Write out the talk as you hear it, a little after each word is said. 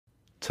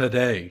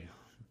Today,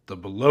 the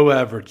Below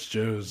Average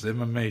Joe's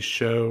MMA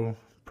show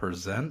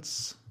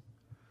presents.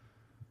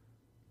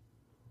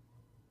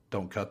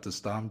 Don't cut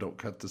this, Dom. Don't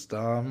cut this,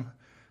 Dom.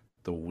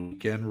 The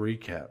weekend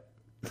recap.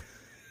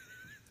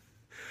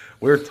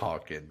 We're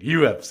talking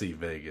UFC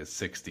Vegas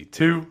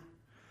 62,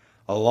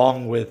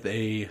 along with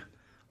a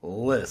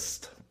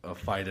list of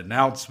fight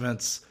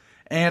announcements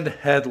and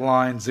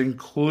headlines,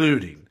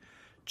 including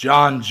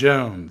John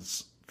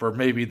Jones, for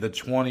maybe the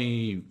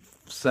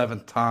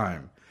 27th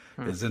time,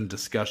 is in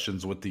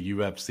discussions with the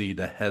UFC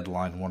to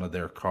headline one of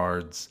their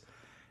cards.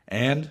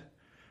 And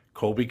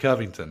Colby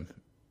Covington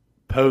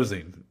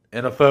posing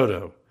in a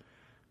photo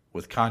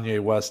with Kanye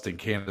West and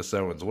Candace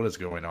Owens. What is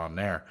going on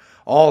there?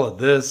 All of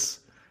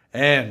this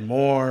and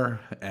more,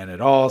 and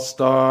it all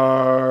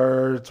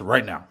starts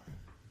right now.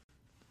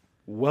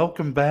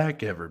 Welcome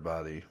back,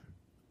 everybody.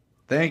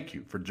 Thank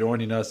you for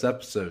joining us,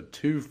 episode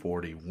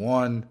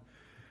 241.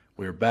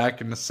 We're back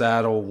in the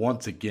saddle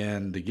once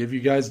again to give you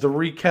guys the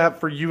recap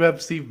for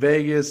UFC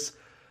Vegas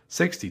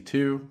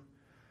 62.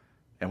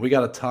 And we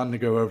got a ton to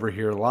go over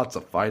here. Lots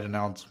of fight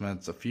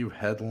announcements, a few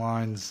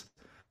headlines,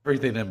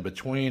 everything in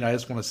between. I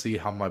just want to see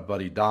how my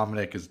buddy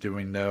Dominic is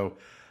doing, though.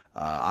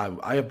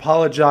 I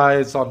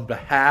apologize on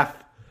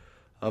behalf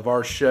of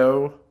our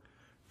show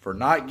for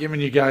not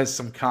giving you guys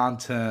some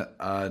content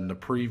in the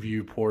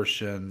preview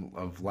portion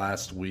of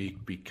last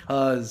week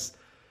because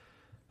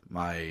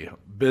my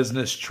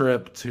business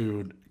trip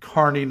to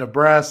Kearney,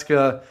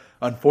 Nebraska,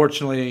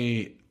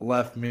 unfortunately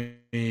left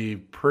me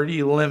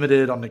pretty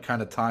limited on the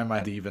kind of time I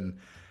had to even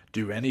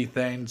do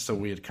anything. So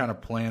we had kind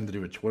of planned to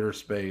do a Twitter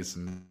space,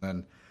 and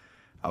then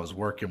I was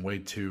working way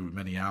too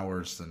many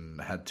hours and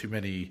had too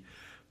many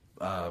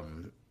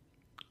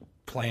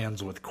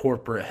plans with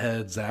corporate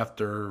heads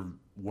after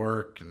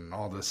work and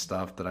all this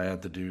stuff that I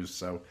had to do.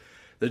 So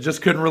they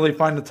just couldn't really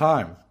find the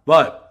time.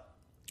 But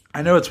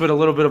I know it's been a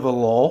little bit of a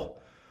lull.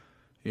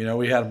 You know,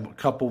 we had a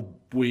couple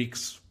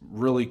weeks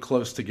really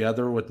close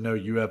together with no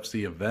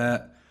UFC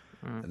event.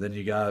 And then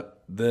you got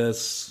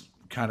this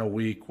kind of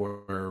week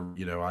where,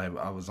 you know,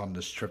 I was on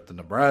this trip to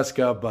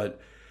Nebraska. But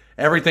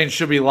everything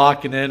should be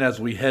locking in as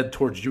we head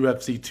towards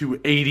UFC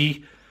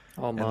 280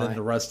 and then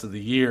the rest of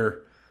the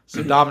year.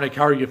 So, Dominic,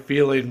 how are you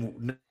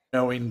feeling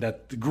knowing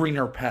that the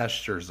greener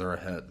pastures are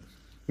ahead?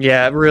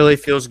 Yeah, it really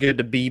feels good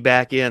to be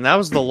back in. That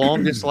was the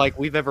longest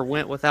we've ever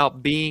went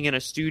without being in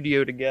a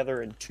studio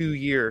together in 2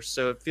 years.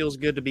 So it feels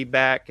good to be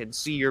back and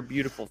see your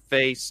beautiful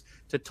face,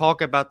 to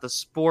talk about the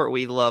sport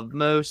we love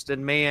most.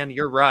 And man,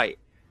 you're right.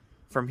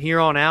 From here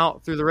on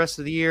out through the rest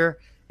of the year,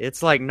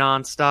 it's like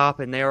nonstop,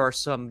 and there are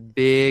some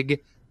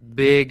big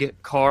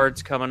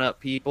cards coming up,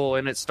 people,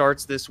 and it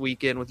starts this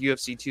weekend with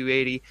UFC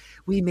 280.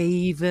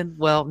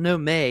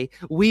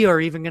 We are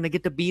even going to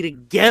get to be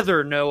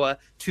together, Noah,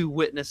 to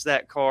witness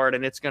that card,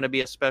 and it's going to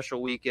be a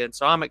special weekend.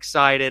 So I'm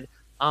excited.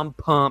 I'm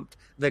pumped.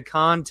 The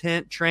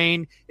content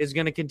train is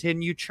going to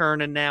continue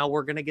churning now.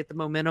 We're going to get the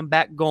momentum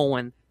back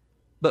going.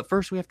 But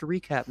first we have to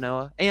recap,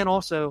 Noah. And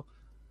also,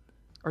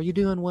 are you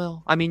doing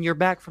well? I mean, you're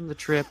back from the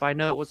trip. I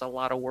know it was a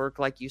lot of work,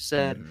 like you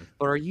said,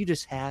 but are you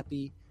just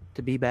happy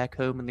to be back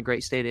home in the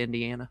great state of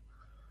Indiana?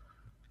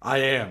 I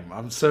am.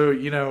 I'm so,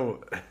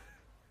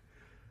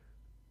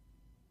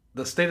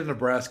 the state of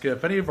Nebraska,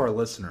 if any of our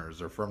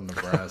listeners are from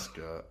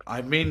Nebraska,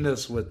 I mean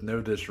this with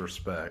no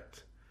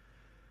disrespect,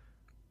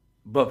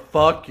 but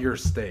fuck your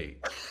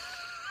state.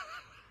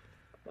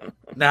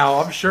 Now,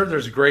 I'm sure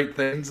there's great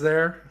things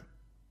there.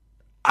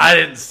 I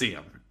didn't see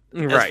them.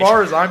 Right. As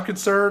far as I'm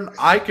concerned,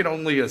 I can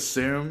only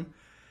assume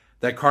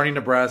that Kearney,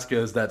 Nebraska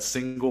is that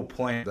single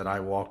plant that I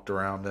walked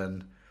around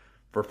in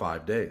for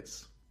 5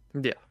 days.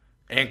 Yeah.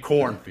 And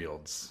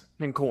cornfields.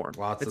 And corn.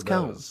 Lots of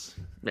those.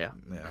 Yeah.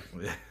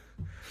 Yeah.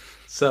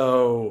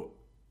 So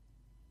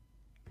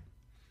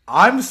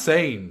I'm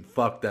saying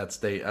fuck that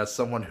state as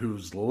someone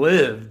who's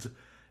lived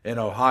in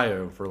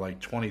Ohio for like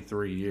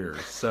 23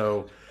 years.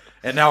 So,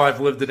 and now I've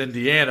lived in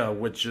Indiana,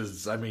 which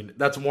is, I mean,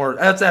 that's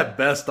at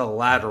best a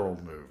lateral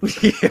move.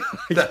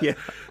 That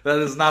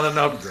is not an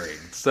upgrade.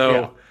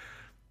 So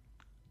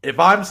if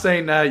I'm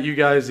saying that, you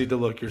guys need to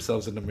look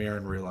yourselves in the mirror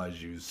and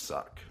realize you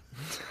suck.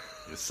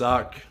 You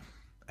suck.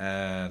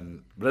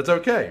 But it's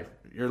okay.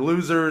 You're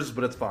losers,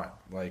 but it's fine.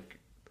 Like,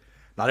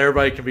 not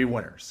everybody can be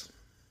winners.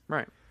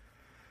 Right.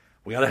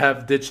 We got to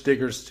have ditch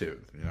diggers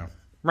too,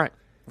 Right.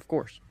 Of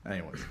course.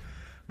 Anyways.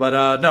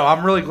 But no,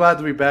 I'm really glad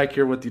to be back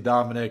here with you,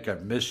 Dominic.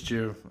 I've missed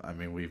you. I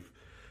mean,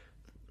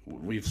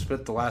 we've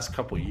spent the last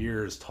couple of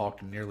years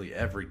talking nearly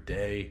every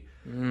day.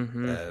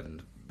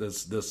 And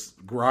this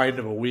grind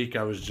of a week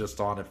I was just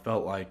on, it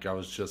felt like I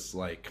was just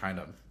like I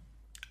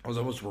was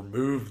almost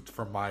removed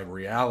from my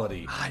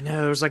reality. I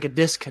know, it was like a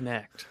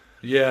disconnect.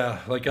 Yeah,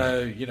 like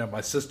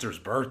my sister's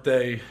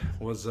birthday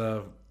was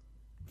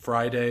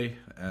Friday,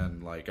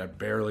 and like I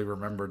barely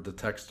remembered to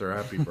text her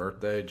happy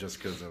birthday just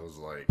because it was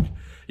like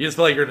you just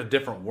feel like you're in a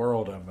different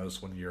world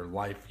almost when your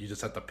life, you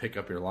just have to pick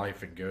up your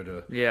life and go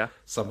to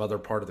some other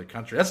part of the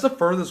country. That's the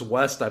furthest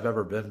west I've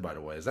ever been, by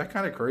the way. Is that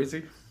kind of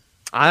crazy?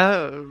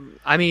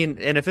 I mean,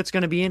 and if it's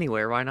going to be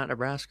anywhere, why not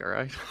Nebraska,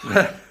 right?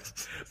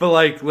 But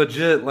like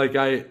legit, like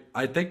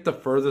I think the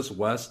furthest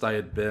west I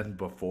had been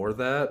before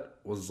that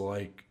was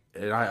like,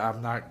 and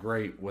I'm not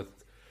great with,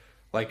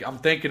 like, I'm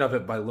thinking of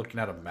it by looking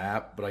at a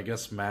map, but I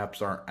guess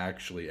maps aren't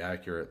actually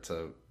accurate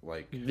to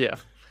like Yeah.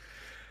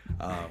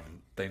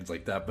 things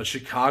like that. But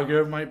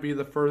Chicago might be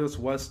the furthest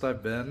west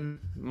I've been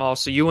Oh,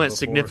 so you went before.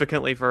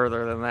 significantly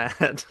further than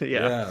that.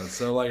 Yeah. Yeah,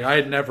 so like I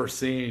had never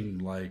seen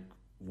like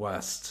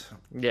west,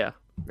 Yeah.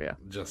 Yeah.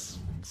 just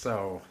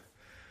so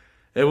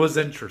it was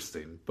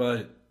interesting,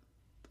 but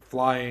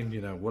flying,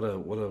 what a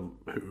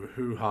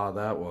hoo ha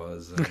that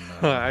was, and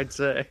I'd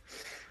say.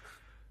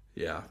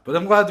 yeah. But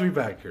I'm glad to be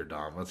back here,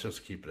 Dom. Let's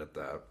just keep it at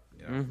that.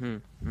 Mm-hmm.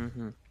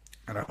 Mm-hmm.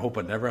 And I hope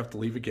I never have to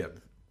leave again.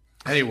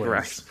 Anyways,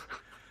 Right.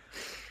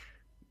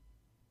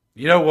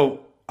 you know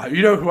what?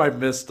 You know who I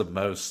missed the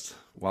most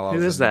while I Who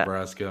was is in that?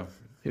 Nebraska?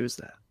 Who's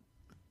that?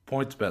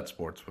 PointsBet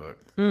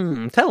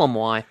Sportsbook, Tell them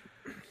why.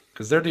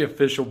 because they're the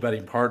official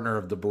betting partner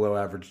of the Below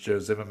Average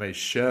Joe's MMA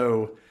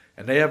show,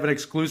 and they have an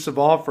exclusive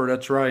offer.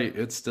 That's right,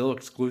 it's still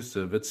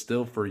exclusive. It's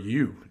still for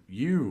you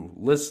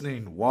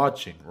listening,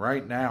 watching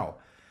right now.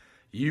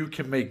 You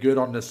can make good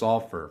on this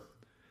offer.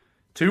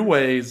 2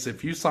 ways.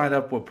 If you sign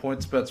up with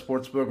PointsBet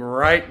Sportsbook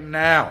right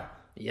now,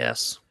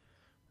 Yes.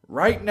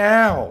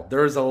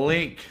 there's a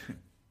link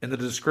in the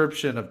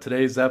description of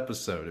today's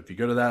episode. If you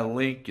go to that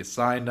link, you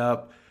sign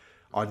up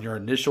on your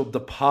initial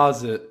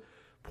deposit,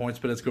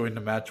 PointsBet is going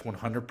to match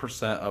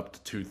 100%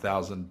 up to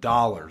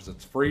 $2,000.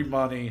 It's free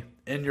money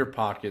in your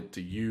pocket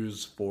to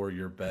use for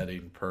your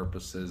betting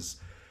purposes.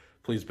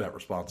 Please bet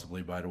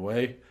responsibly, by the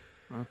way.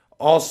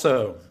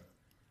 Also,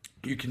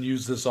 you can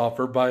use this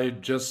offer by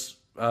just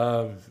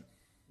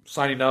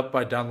signing up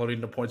by downloading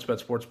the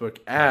PointsBet Sportsbook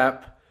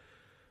app,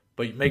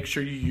 but make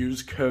sure you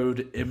use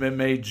code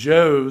MMA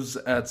Joes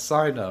at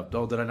sign up.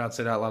 Oh, did I not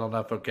say that loud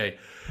enough? Okay.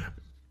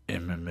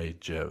 MMA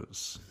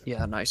Joes.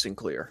 Yeah, nice and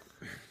clear.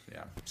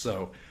 Yeah.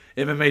 So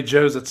MMA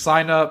Joes at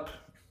sign up,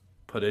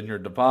 put in your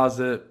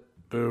deposit,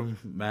 boom,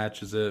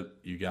 matches it.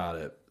 You got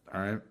it.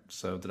 All right.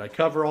 So did I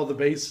cover all the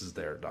bases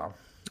there, Dom?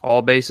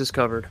 All bases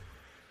covered.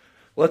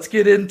 Let's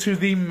get into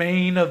the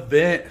main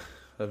event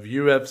of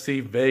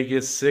UFC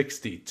Vegas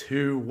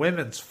 62,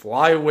 women's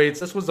flyweights.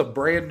 This was a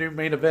brand new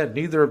main event.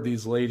 Neither of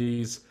these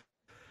ladies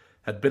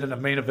had been in a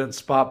main event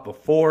spot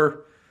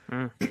before.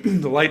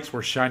 The lights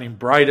were shining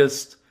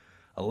brightest.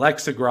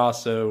 Alexa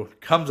Grasso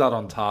comes out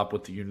on top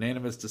with the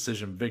unanimous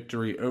decision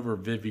victory over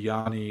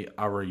Viviane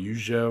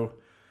Araújo.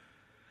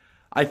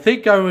 I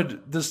think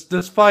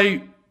this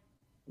fight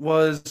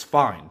was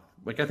fine.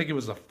 Like, I think it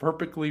was a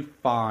perfectly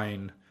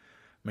fine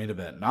main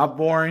event. Not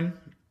boring,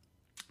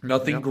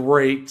 nothing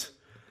great.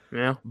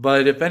 Yeah.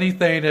 But if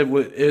anything,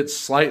 it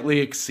slightly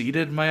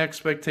exceeded my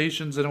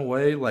expectations in a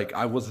way. Like,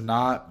 I was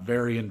not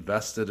very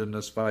invested in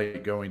this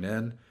fight going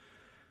in.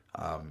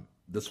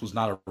 This was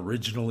not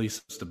originally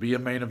supposed to be a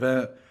main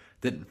event.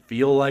 Didn't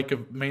feel like a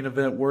main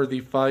event worthy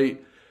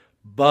fight.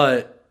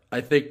 But I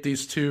think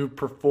these two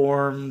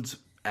performed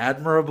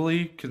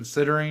admirably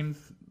considering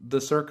the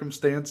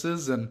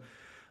circumstances. And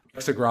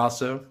Alexa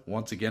Grasso,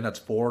 once again, that's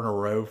 4 in a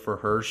row for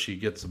her. She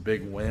gets a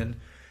big win.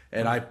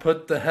 And I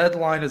put the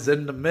headline as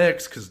in the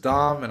mix because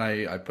Dom, and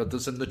I put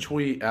this in the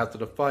tweet after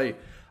the fight,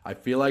 I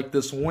feel like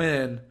this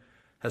win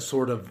has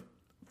sort of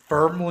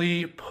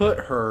firmly put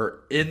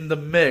her in the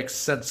mix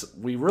since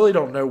we really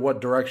don't know what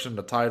direction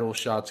the title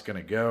shot's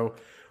going to go.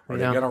 Are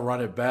they going to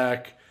run it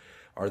back?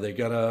 Are they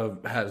going to,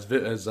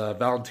 is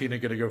Valentina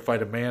going to go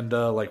fight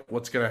Amanda? Like,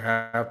 what's going to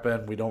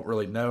happen? We don't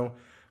really know.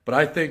 But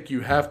I think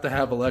you have to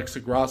have Alexa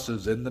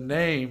Grasso's in the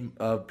name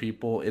of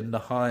people in the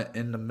hunt,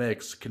 in the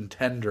mix,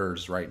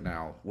 contenders right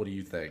now. What do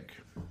you think?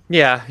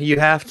 Yeah, you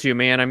have to,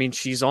 man. I mean,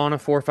 she's on a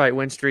 4-fight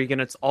win streak,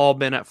 and it's all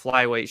been at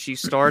flyweight. She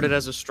started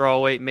as a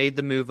strawweight, made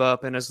the move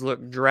up, and has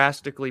looked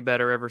drastically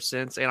better ever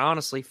since. And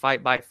honestly,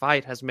 fight by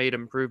fight has made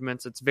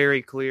improvements. It's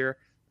very clear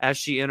as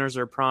she enters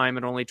her prime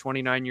at only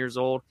 29 years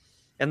old.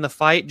 And the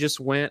fight just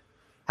went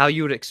how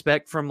you would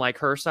expect from like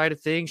her side of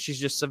things. She's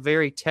just a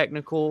very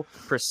technical,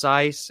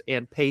 precise,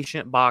 and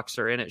patient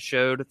boxer, and it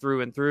showed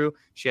through and through.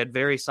 She had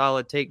very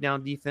solid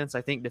takedown defense.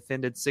 I think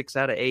defended 6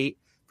 out of 8.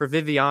 For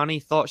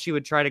Viviane, thought she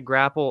would try to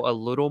grapple a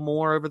little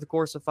more over the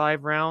course of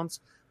 5 rounds,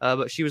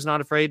 but she was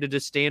not afraid to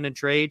just stand and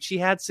trade. She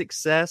had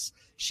success.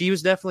 She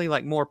was definitely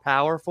like more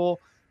powerful,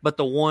 but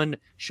the one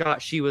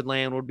shot she would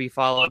land would be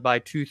followed by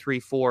 2, 3,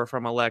 4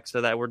 from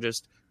Alexa that were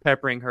just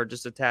peppering her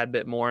just a tad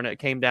bit more, and it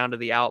came down to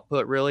the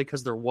output really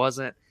because there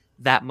wasn't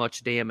that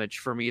much damage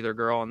from either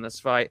girl in this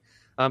fight.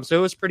 So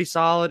it was pretty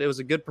solid. It was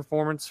a good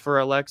performance for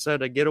Alexa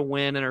to get a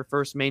win in her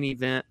first main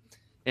event.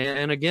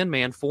 And again,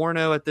 man,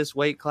 4-0 at this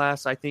weight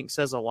class I think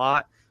says a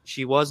lot.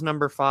 She was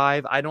number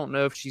 5. I don't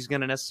know if she's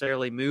going to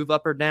necessarily move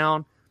up or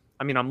down.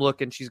 I mean, I'm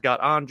looking. She's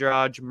got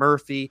Andrade,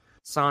 Murphy,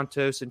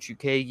 Santos, and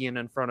Chukagian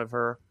in front of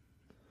her.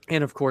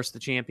 And, of course, the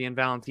champion,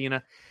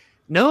 Valentina.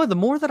 No, the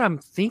more that I'm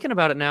thinking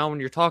about it now when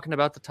you're talking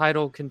about the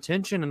title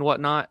contention and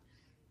whatnot,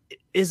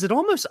 is it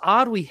almost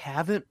odd we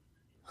haven't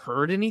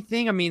heard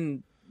anything? I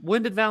mean,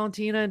 when did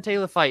Valentina and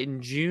Taylor fight?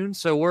 In June?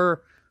 So we're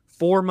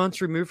 4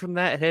 months removed from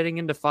that, heading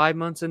into 5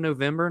 months in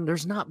November, and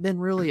there's not been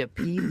really a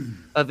peep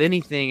of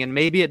anything. And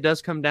maybe it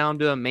does come down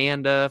to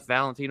Amanda if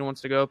Valentina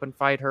wants to go up and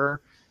fight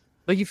her.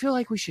 But you feel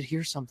like we should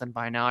hear something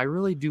by now. I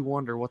really do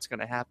wonder what's going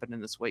to happen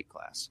in this weight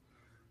class.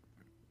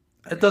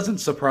 It doesn't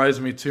surprise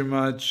me too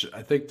much.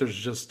 I think there's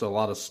just a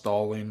lot of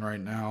stalling right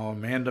now.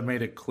 Amanda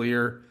made it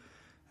clear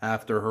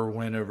after her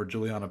win over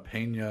Juliana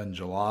Pena in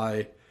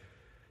July,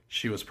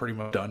 she was pretty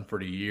much done for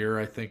the year.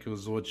 I think it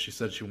was what she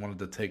said. She wanted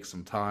to take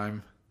some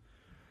time.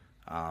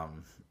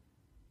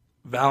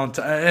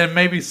 Valentine, and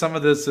maybe some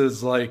of this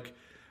is like,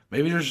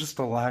 maybe there's just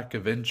a lack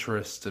of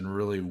interest in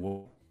really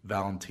what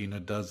Valentina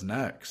does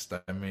next.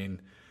 I mean,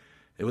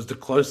 it was the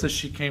closest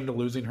she came to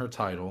losing her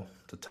title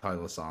to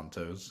Taila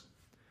Santos.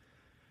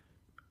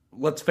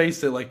 Let's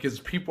face it, like,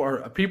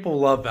 people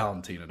love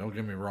Valentina, don't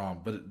get me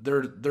wrong, but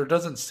there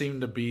doesn't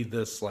seem to be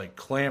this like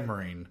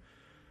clamoring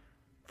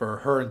for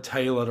her and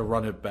Taylor to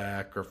run it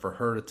back, or for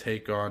her to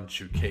take on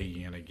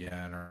Chookagian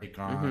again, or take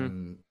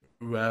on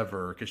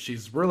whoever, because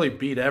she's really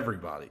beat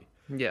everybody.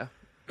 Yeah.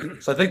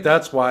 So I think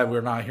that's why we're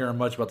not hearing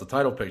much about the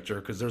title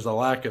picture, because there's a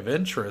lack of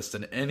interest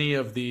in any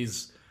of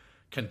these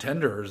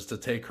contenders to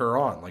take her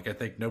on. Like, I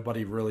think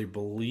nobody really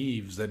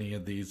believes any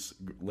of these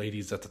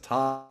ladies at the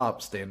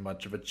top stand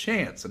much of a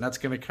chance. And that's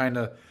going to kind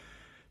of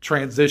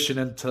transition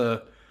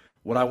into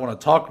what I want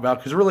to talk about,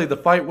 because really the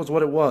fight was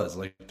what it was.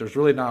 Like, there's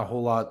really not a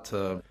whole lot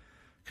to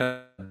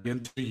kind of get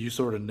into. You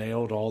sort of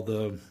nailed all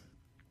the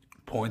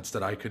points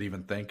that I could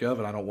even think of,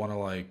 and I don't want to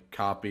like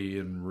copy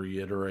and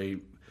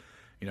reiterate,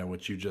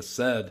 what you just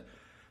said.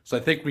 So I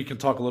think we can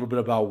talk a little bit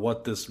about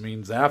what this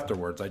means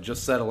afterwards. I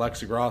just said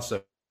Alexa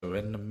Grasso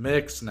in the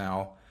mix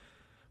now,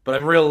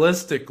 but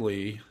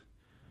realistically,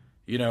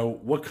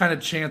 what kind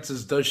of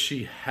chances does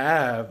she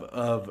have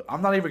of,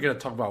 I'm not even going to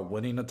talk about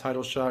winning a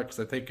title shot, because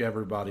I think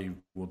everybody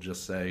will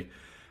just say,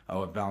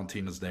 oh, if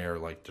Valentina's there,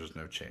 like, there's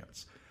no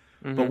chance.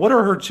 But what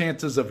are her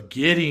chances of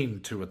getting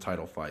to a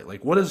title fight?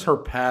 Like, what is her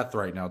path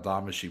right now,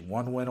 Dom? Is she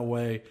one win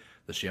away?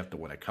 Does she have to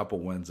win a couple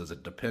wins? Does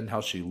it depend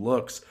how she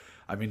looks?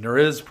 I mean, there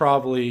is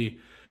probably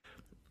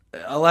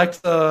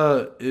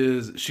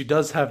she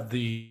does have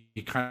the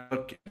kind of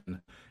look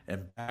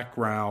and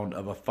background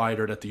of a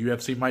fighter that the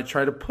UFC might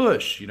try to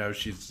push.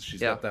 She's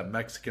got that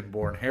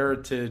Mexican-born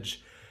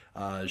heritage.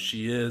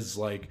 She is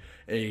like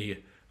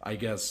I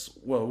guess,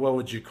 what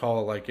would you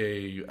call it? Like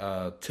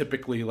a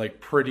typically like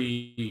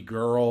pretty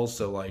girl,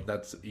 so like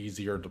that's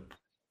easier to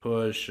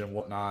push and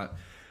whatnot.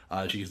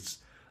 She's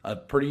a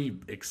pretty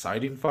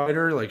exciting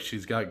fighter. Like,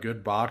 she's got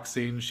good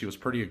boxing. She was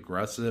pretty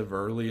aggressive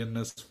early in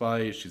this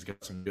fight. She's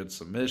got some good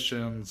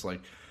submissions. Like,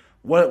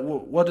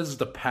 what is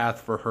the path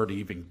for her to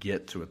even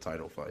get to a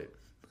title fight?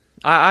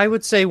 I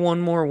would say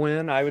one more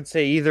win. I would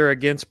say either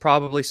against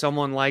probably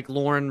someone like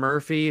Lauren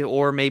Murphy,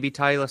 or maybe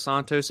Taila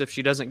Santos if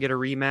she doesn't get a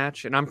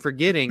rematch. And I'm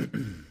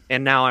forgetting,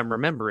 and now I'm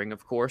remembering,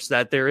 of course,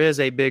 that there is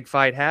a big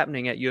fight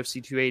happening at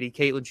UFC 280.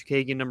 Caitlin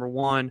Chookagian, number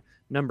 1.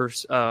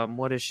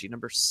 What is she?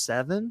 Number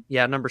 7?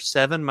 Yeah, number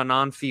 7,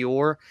 Manon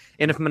Fior.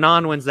 And if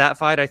Manon wins that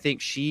fight, I think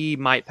she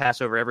might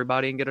pass over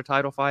everybody and get a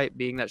title fight,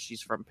 being that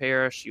she's from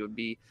Paris. She would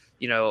be,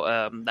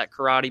 that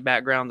karate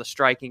background, the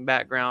striking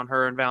background.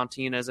 Her and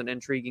Valentina is an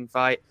intriguing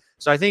fight.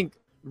 So I think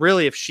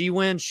really if she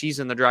wins, she's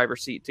in the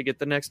driver's seat to get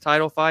the next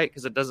title fight,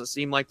 because it doesn't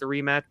seem like the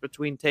rematch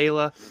between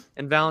Taylor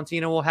and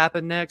Valentina will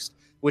happen next,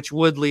 which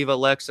would leave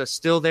Alexa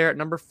still there at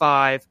number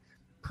 5,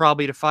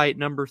 probably to fight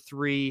number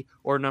 3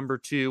 or number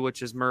 2,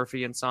 which is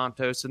Murphy and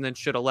Santos. And then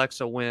should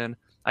Alexa win,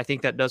 I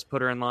think that does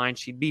put her in line.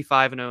 She'd be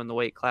 5-0 in the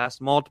weight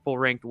class, multiple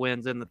ranked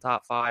wins in the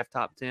top 5,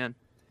 top 10.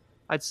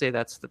 I'd say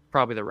that's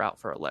probably the route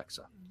for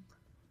Alexa.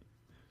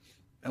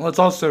 And let's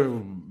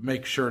also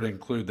make sure to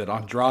include that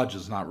Andrade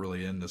is not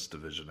really in this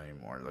division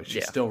anymore. Like,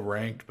 she's still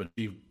ranked, but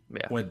she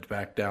went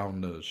back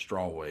down to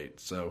strawweight.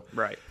 So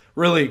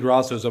really,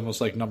 Grasso is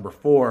almost like number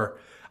 4.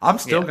 I'm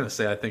still going to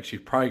say I think she's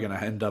probably going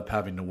to end up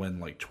having to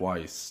win like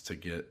twice to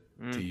get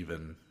to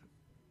even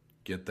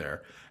get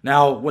there.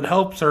 Now, what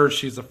helps her,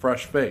 she's a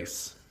fresh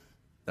face.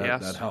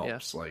 That helps.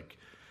 Yes. Like,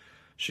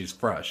 she's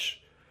fresh.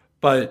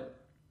 But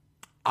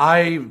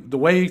the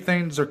way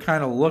things are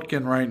kind of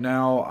looking right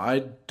now,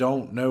 I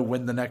don't know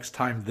when the next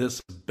time this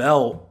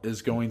belt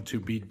is going to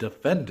be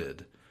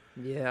defended.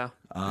 Yeah.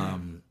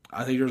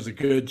 I think there's a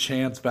good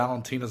chance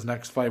Valentina's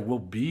next fight will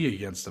be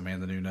against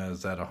Amanda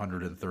Nunes at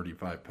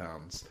 135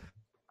 pounds.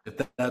 If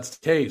that's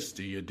the case,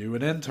 do you do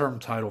an interim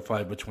title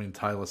fight between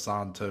Taila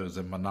Santos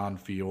and Manon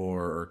Fior,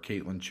 or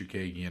Caitlin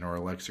Chookagian, or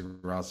Alexa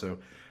Grasso?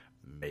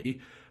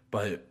 Maybe.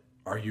 But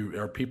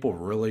are people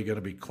really going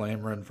to be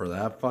clamoring for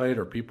that fight?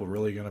 Are people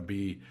really going to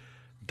be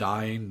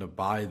dying to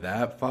buy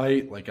that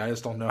fight? Like, I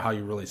just don't know how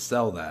you really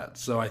sell that.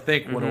 So I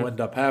think what will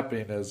end up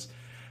happening is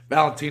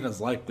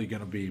Valentina's likely going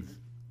to be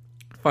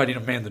fighting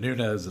Amanda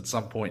Nunes at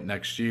some point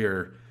next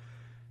year,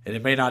 and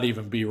it may not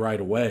even be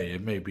right away.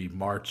 It may be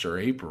March or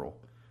April.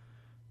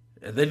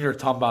 And then you're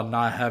talking about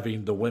not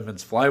having the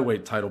women's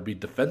flyweight title be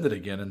defended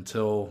again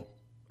until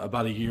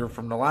about a year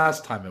from the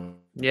last time in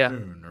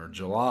June or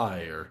July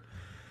or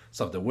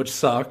something, which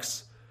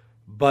sucks.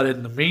 But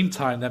in the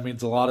meantime, that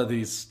means a lot of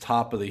these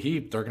top of the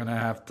heap, they're going to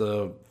have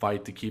to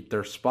fight to keep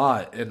their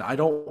spot. And I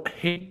don't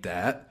hate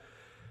that,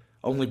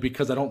 only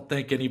because I don't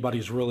think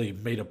anybody's really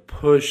made a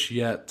push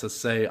yet to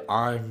say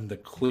I'm the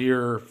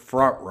clear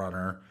front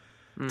runner.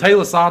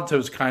 Taylor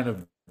Santos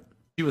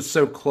she was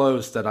so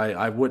close that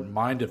I wouldn't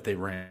mind if they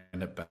ran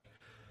it back.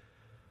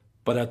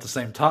 But at the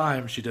same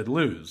time, she did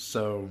lose.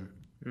 So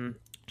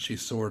she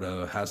sort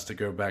of has to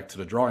go back to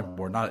the drawing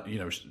board.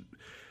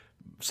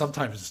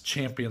 Sometimes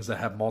champions that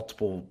have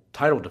multiple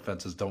title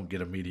defenses don't get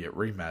immediate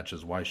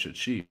rematches. Why should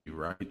she,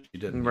 right? She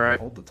didn't even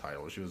hold the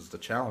title. She was the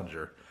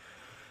challenger.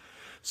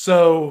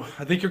 So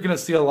I think you're going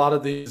to see a lot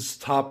of these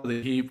top of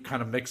the heap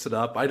kind of mix it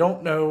up. I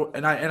don't know,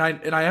 and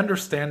I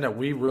understand that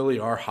we really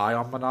are high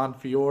on Manon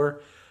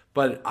Fior,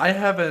 but I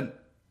haven't,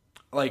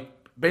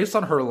 based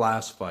on her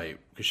last fight,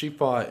 because she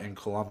fought in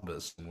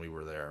Columbus when we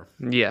were there.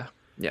 Yeah.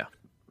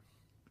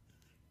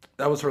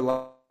 That was her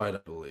last fight, I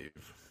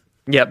believe.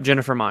 Yep,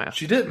 Jennifer Maia.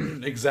 She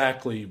didn't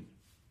exactly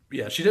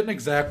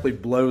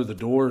blow the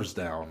doors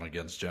down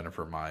against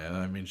Jennifer Maia.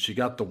 I mean, she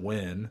got the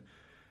win.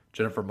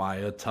 Jennifer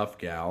Maia, tough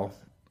gal,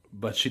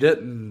 but she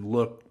didn't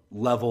look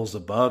levels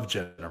above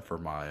Jennifer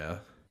Maia.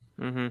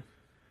 Mm-hmm.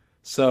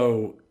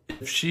 So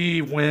if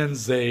she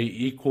wins a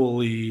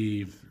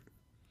equally,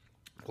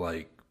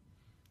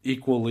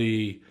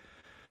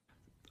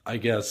 I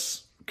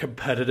guess,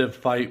 competitive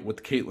fight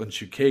with Caitlin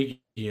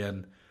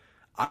Chookagian,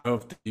 I don't know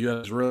if the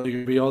U.S. is really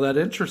going to be all that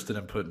interested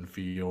in putting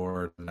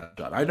Fior in that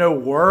shot. I know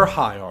we're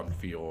high on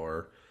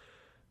Fior,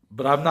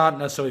 but I'm not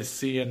necessarily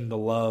seeing the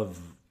love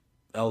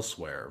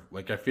elsewhere.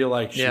 I feel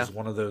like she's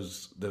one of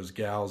those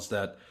gals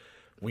that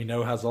we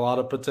know has a lot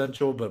of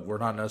potential, but we're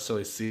not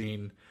necessarily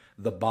seeing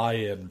the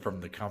buy-in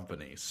from the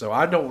company. So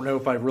I don't know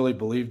if I really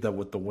believe that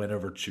with the win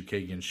over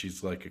Chookagian,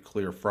 she's like a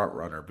clear front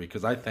runner,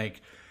 because I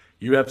think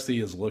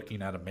UFC is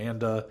looking at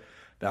Amanda,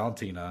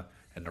 Valentina,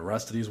 and the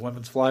rest of these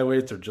women's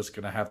flyweights are just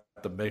going to have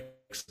to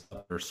mix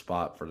up their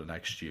spot for the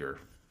next year.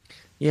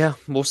 Yeah,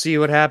 we'll see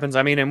what happens.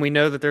 I mean, and we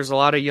know that there's a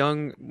lot of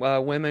young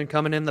women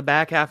coming in the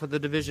back half of the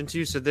division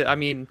too. So,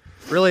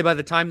 really by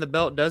the time the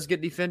belt does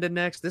get defended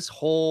next, this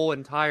whole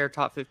entire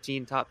top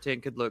 15, top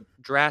 10 could look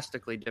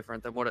drastically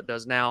different than what it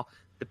does now,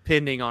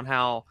 depending on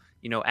how,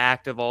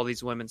 active all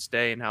these women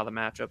stay and how the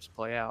matchups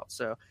play out.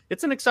 So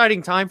it's an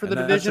exciting time for the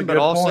division, but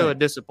also a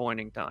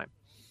disappointing time.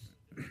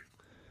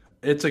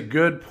 It's a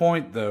good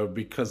point, though,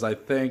 because I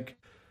think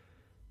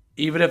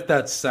even if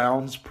that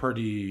sounds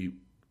pretty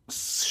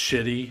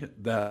shitty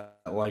that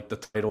the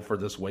title for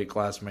this weight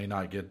class may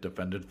not get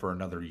defended for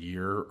another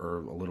year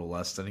or a little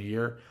less than a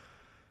year,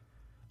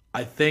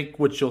 I think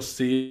what you'll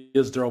see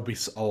is there will be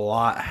a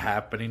lot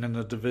happening in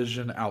the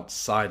division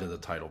outside of the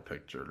title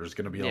picture. There's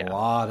going to be a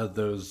lot of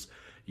those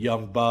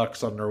young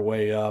bucks on their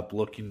way up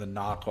looking to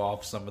knock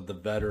off some of the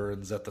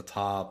veterans at the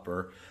top,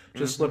 or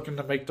just looking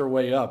to make their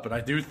way up. And I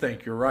do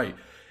think you're right.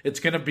 It's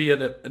going to be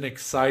an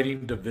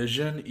exciting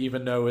division,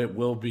 even though it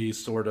will be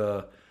sort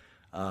of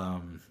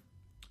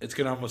it's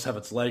going to almost have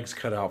its legs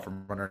cut out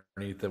from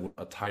underneath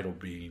a title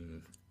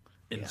being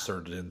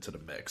inserted into the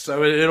mix.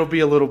 So it'll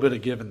be a little bit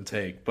of give and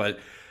take, but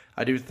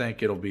I do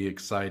think it'll be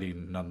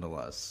exciting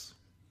nonetheless.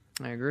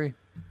 I agree.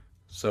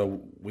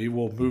 So we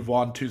will move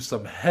on to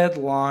some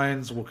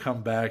headlines. We'll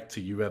come back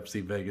to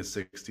UFC Vegas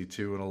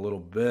 62 in a little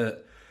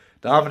bit.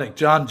 Dominic,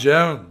 Jon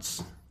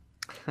Jones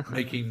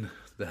making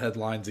the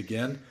headlines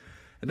again.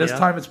 And this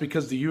time it's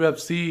because the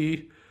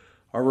UFC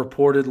are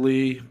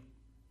reportedly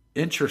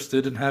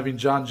interested in having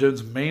Jon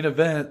Jones main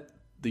event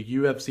the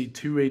UFC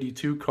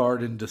 282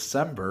 card in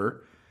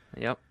December.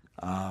 Yep.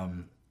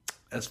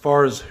 As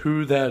far as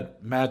who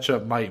that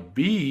matchup might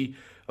be,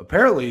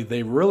 apparently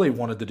they really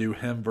wanted to do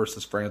him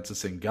versus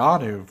Francis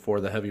Ngannou for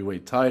the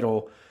heavyweight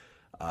title.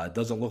 It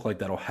doesn't look like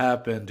that'll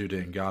happen due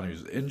to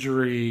Ngannou's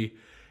injury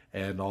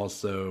and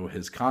also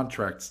his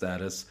contract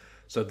status.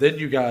 So then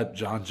you got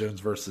Jon Jones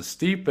versus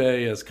Stipe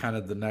as kind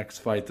of the next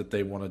fight that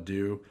they want to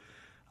do.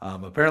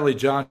 Apparently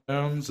Jon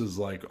Jones is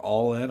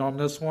all in on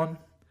this one.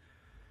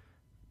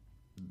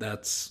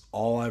 That's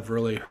all I've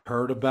really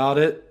heard about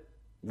it.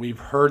 We've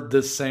heard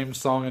this same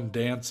song and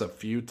dance a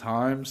few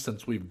times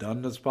since we've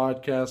done this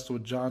podcast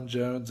with Jon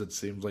Jones. It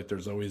seems like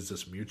there's always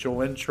this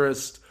mutual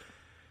interest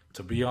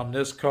to be on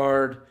this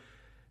card.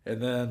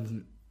 And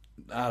then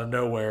out of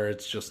nowhere,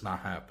 it's just not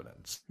happening.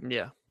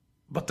 Yeah.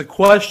 But the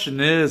question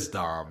is,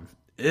 Dom,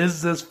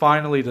 is this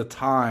finally the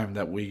time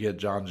that we get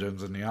Jon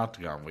Jones in the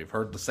octagon? We've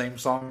heard the same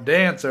song and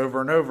dance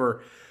over and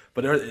over,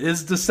 but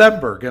is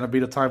December going to be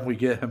the time we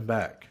get him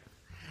back?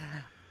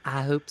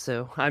 I hope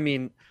so. I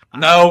mean,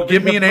 no,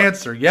 give me an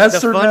answer.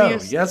 Yes or no?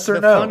 Yes or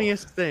no? The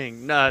funniest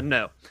thing,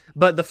 no.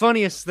 But the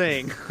funniest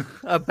thing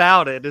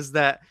about it is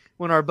that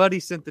when our buddy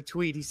sent the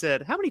tweet, he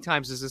said, "How many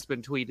times has this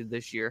been tweeted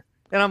this year?"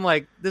 And I'm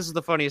like, this is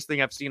the funniest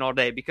thing I've seen all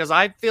day, because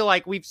I feel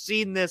like we've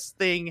seen this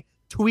thing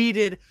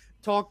tweeted,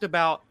 talked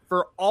about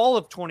for all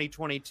of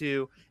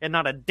 2022, and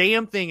not a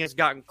damn thing has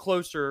gotten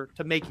closer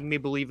to making me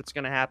believe it's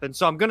going to happen.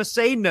 So I'm going to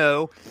say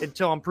no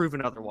until I'm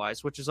proven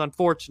otherwise, which is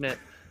unfortunate.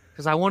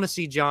 because I want to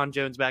see John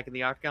Jones back in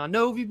the octagon.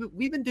 No,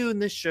 we've been doing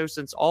this show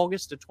since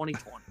August of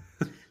 2020.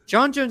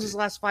 John Jones's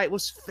last fight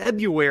was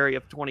February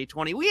of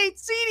 2020. We ain't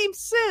seen him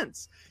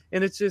since.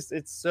 And it's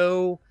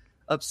so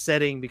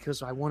upsetting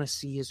because I want to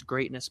see his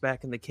greatness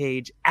back in the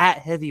cage at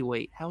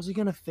heavyweight. How's he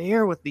going to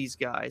fare with these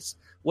guys?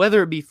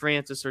 Whether it be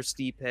Francis or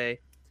Stipe.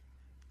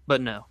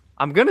 But no.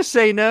 I'm going to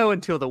say no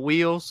until the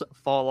wheels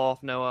fall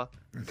off, Noah.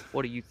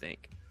 What do you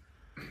think?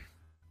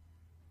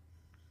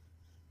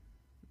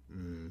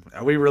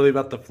 Are we really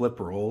about to flip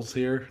roles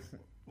here?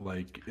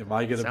 Like, am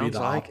I going to be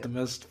the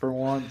optimist for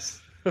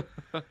once?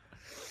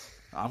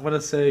 I'm going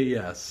to say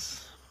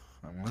yes.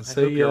 I'm going to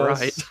say yes. You're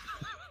right.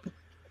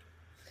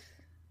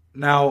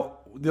 Now,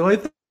 the only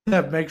thing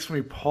that makes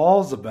me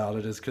pause about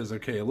it is because,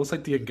 okay, it looks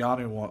like the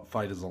Ngannou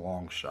fight is a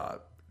long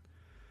shot.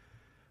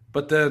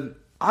 But then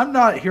I'm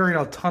not hearing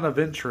a ton of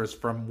interest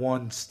from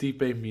one Stipe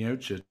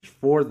Miocic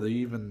for to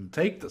even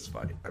take this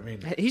fight. I mean,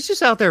 he's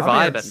just out there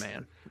vibing,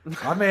 man.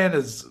 My man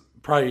is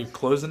probably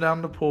closing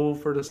down the pool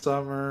for the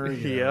summer.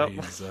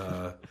 Yep.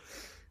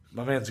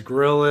 My man's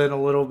grilling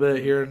a little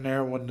bit here and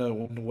there when the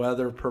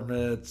weather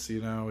permits.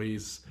 You know,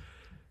 he's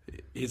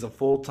a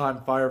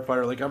full-time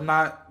firefighter. Like, I'm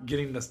not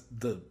getting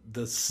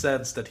the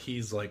sense that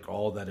he's like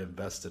all that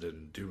invested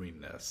in doing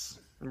this.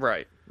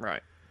 Right.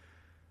 But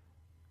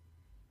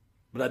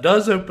that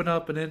does open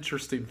up an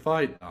interesting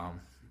fight.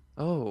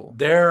 Oh.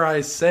 Dare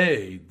I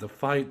say, the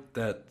fight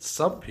that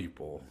some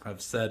people have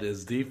said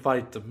is the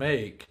fight to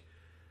make.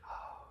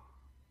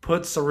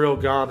 Put Ciryl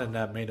Gane in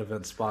that main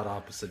event spot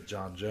opposite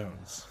John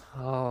Jones.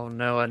 Oh,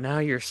 Noah, now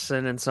you're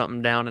sending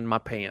something down in my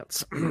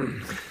pants.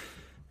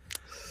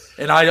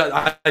 And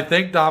I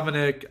think,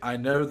 Dominic, I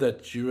know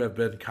that you have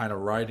been kind of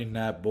riding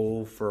that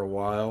bull for a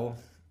while.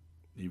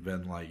 You've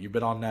been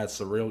on that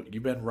Ciryl.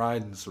 You've been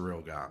riding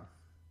Ciryl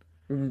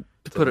Gane.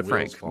 To put it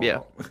frank,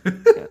 yeah.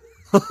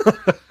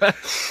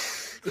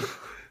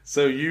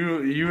 So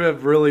you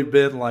have really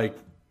been like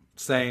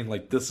saying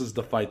like this is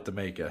the fight to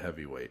make at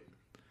heavyweight.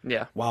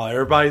 Yeah. Wow,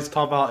 everybody's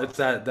talking about it's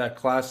that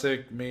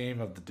classic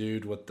meme of the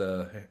dude with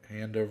the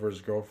hand over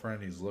his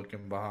girlfriend. He's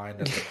looking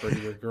behind at the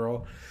prettier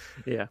girl.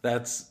 Yeah.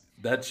 That's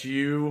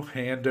you,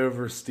 hand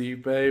over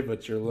Stipe,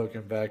 but you're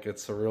looking back at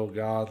Ciryl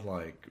Gane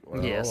like,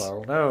 well, yes. I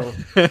don't know.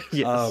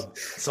 Yes.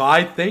 So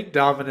I think,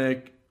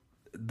 Dominic,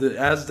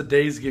 as the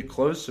days get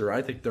closer,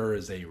 I think there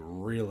is a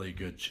really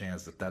good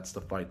chance that that's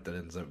the fight that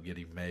ends up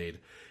getting made.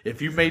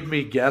 If you made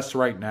me guess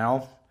right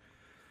now,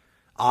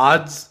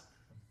 odds,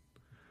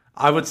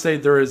 I would say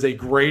there is a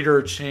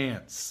greater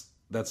chance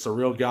that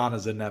Ciryl Gane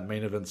is in that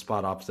main event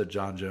spot opposite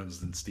John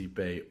Jones than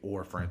Stipe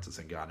or Francis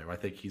Ngannou. I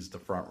think he's the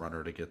front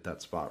runner to get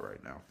that spot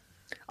right now.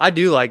 I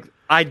do like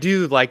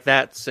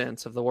that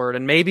sense of the word.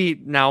 And maybe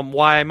now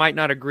why I might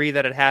not agree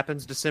that it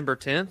happens December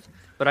 10th,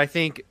 but I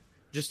think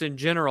just in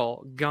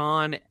general,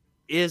 Gane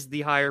is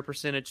the higher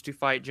percentage to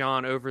fight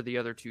John over the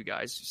other two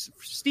guys.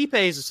 Stipe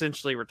is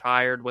essentially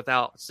retired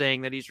without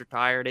saying that he's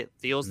retired. It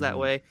feels that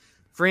way.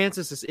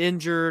 Francis is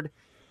injured,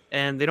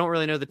 and they don't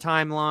really know the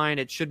timeline.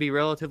 It should be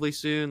relatively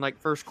soon, like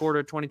first quarter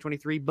of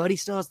 2023, but he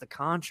still has the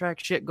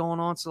contract shit going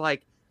on. So,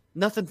 like,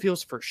 nothing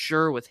feels for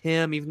sure with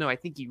him, even though I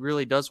think he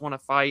really does want to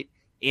fight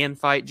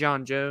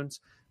John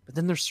Jones. But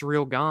then there's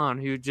Ciryl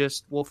Gane, who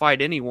just will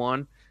fight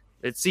anyone.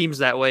 It seems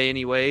that way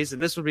anyways,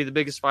 and this would be the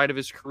biggest fight of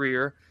his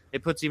career.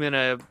 It puts him in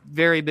a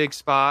very big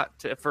spot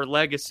for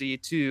legacy,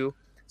 too.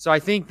 So I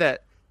think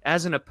that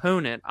as an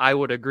opponent, I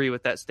would agree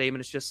with that statement.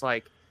 It's just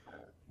like,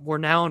 we're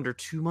now under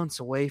 2 months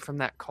away from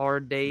that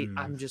card date.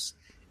 I'm just,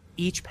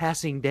 each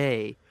passing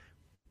day,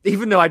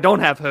 even though I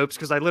don't have hopes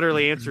because I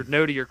literally answered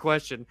no to your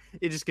question,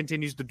 it just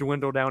continues to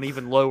dwindle down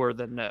even lower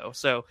than no.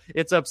 So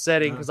it's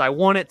upsetting because I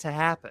want it to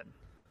happen.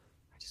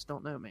 I just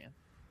don't know, man.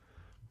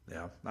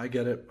 Yeah, I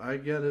get it.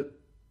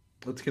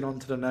 Let's get on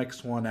to the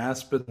next one.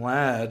 Aspen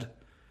Ladd,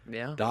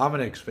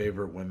 Dominic's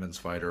favorite women's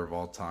fighter of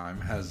all time,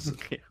 has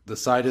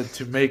decided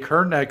to make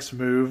her next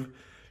move.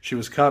 She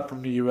was cut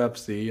from the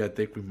UFC. I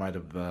think we might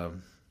have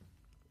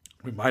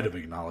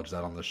acknowledged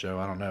that on the show.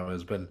 I don't know.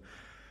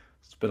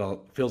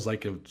 Feels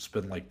like it's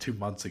been like 2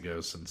 months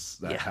ago since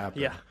that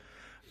happened. Yeah.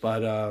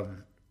 But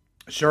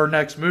her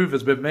next move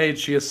has been made.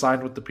 She is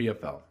signed with the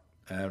PFL.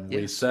 And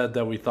we said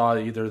that we thought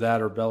either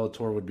that or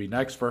Bellator would be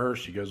next for her.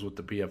 She goes with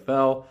the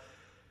PFL.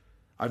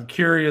 I'm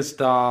curious,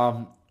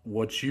 Dom,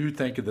 what you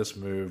think of this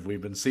move. We've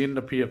been seeing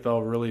the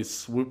PFL really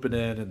swooping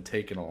in and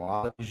taking a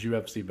lot of these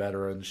UFC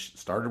veterans.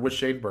 Started with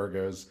Shane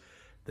Burgos,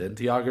 then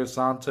Thiago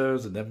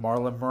Santos, and then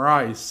Marlon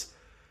Moraes.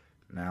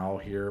 Now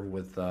here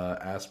with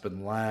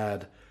Aspen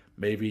Ladd,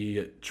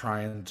 maybe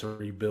trying to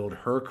rebuild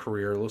her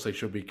career. It looks like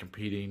she'll be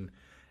competing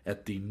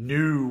at the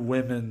new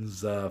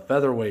women's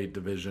featherweight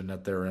division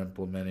that they're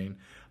implementing.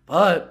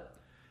 But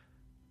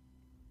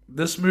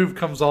this move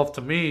comes off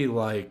to me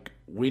like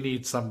we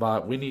need some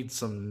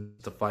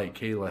to fight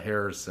Kayla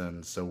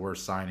Harrison, so we're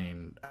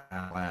signing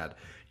Ladd.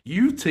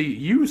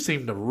 You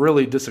seem to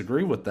really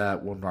disagree with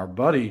that when our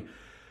buddy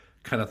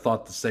kind of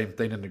thought the same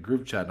thing in the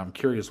group chat, and I'm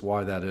curious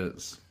why that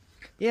is.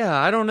 Yeah,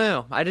 I don't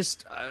know. I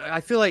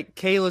feel like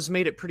Kayla's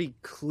made it pretty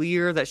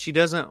clear that she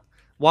doesn't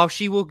while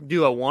she will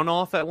do a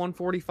one-off at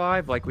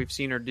 145, like we've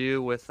seen her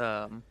do with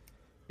was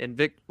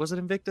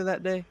it Invicta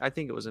that day? I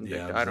think it was Invicta.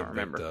 Yeah, I don't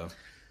remember.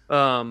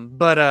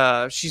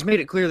 But she's made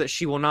it clear that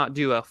she will not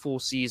do a full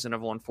season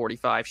of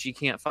 145. She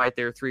can't fight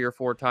there 3 or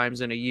 4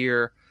 times in a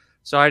year.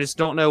 So I just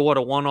don't know what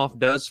a one-off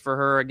does for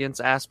her against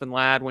Aspen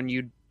Ladd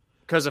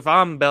because if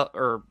I'm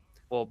Bellator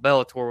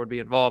would be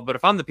involved, but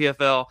if I'm the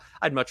PFL,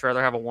 I'd much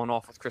rather have a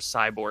one-off with Chris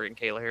Cyborg and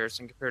Kayla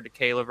Harrison compared to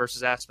Kayla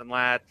versus Aspen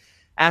Ladd.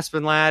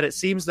 Aspen Ladd, it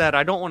seems that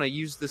I don't want to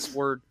use this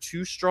word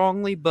too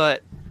strongly,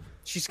 but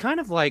she's kind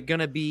of like going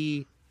to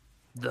be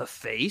the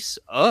face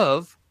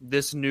of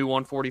this new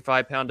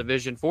 145-pound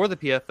division for the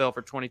PFL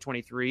for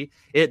 2023.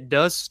 It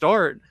does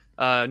start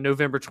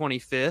November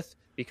 25th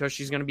because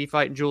she's going to be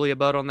fighting Julia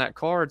Budd on that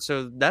card.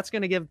 So that's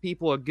going to give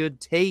people a good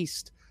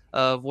taste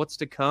of what's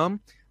to come.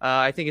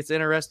 I think it's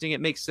interesting.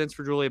 It makes sense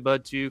for Julia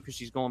Budd, too, because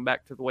she's going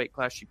back to the weight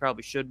class she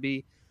probably should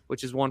be,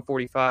 which is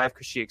 145,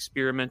 because she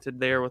experimented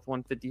there with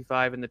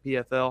 155 in the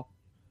PFL.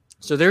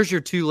 So there's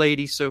your 2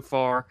 ladies so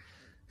far.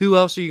 Who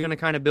else are you going to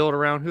kind of build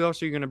around? Who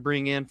else are you going to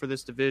bring in for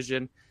this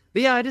division?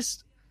 But yeah,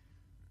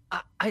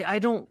 I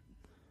don't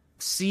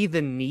see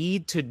the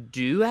need to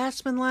do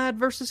Aspen Ladd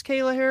versus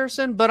Kayla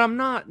Harrison, but I'm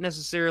not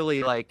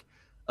necessarily like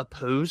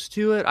opposed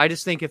to it. I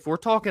just think if we're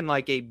talking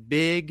like a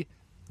big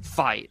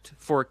fight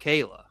for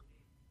Kayla,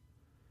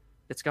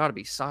 it's got to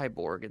be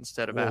Cyborg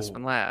instead of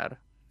Aspen Ladd.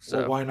 So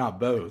well, why not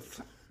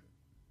both?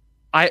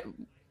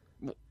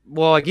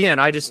 Well, again,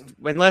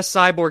 unless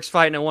Cyborg's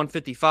fighting at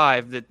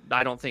 155, that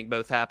I don't think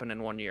both happen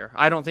in 1 year.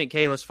 I don't think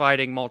Kayla's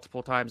fighting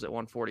multiple times at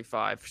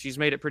 145. She's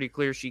made it pretty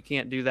clear she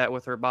can't do that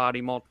with her body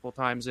multiple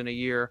times in a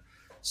year.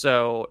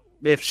 So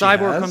if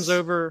Cyborg comes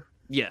over,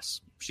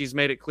 yes, she's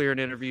made it clear in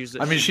interviews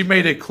that she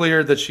made it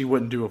clear that she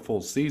wouldn't do a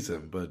full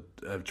season,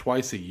 but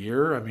twice a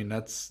year.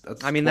 That's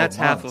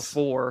half of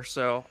 4.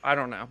 So I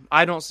don't know.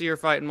 I don't see her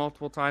fighting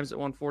multiple times at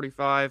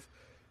 145.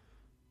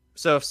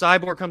 So if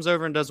Cyborg comes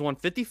over and does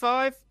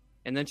 155.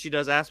 And then she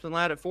does Aspen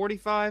Ladd at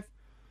 45,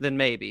 then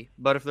maybe.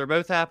 But if they're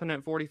both happening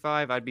at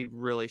 45, I'd be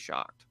really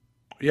shocked.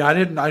 Yeah,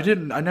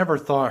 I never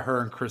thought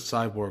her and Chris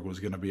Cyborg was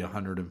going to be a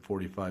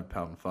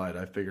 145-pound fight.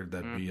 I figured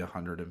that'd be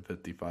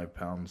 155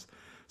 pounds.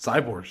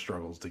 Cyborg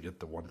struggles to get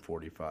to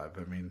 145.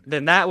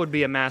 Then that would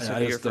be a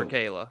massive year for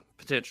Kayla,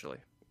 potentially.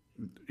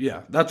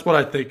 Yeah, that's what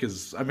I think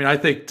is. I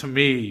think to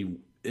me,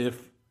 if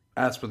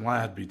Aspen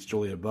Ladd beats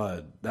Julia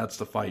Budd, that's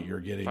the fight you're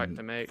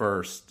getting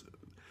first.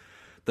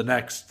 The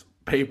next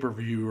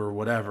pay-per-view or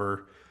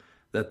whatever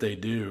that they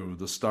do,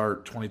 the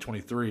start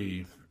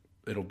 2023,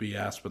 it'll be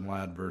Aspen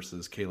Ladd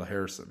versus Kayla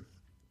Harrison.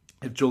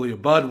 If Julia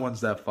Budd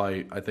wins that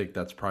fight, I think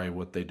that's probably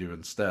what they do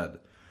instead.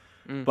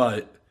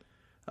 But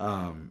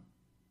I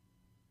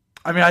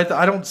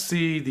don't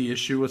see the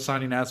issue with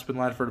signing Aspen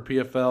Ladd for the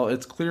PFL.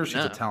 It's clear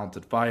she's a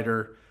talented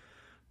fighter,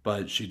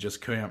 but she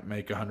just can't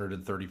make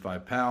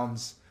 135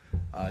 pounds.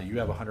 You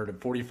have a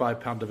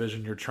 145-pound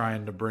division you're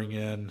trying to bring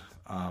in.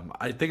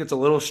 I think it's a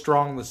little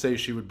strong to say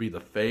she would be the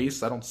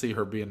face. I don't see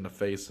her being the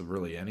face of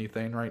really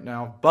anything right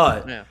now.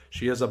 But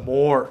she is a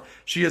more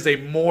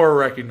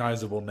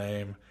recognizable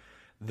name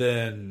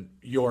than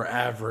your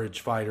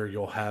average fighter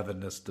you'll have in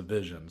this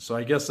division. So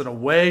I guess in a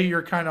way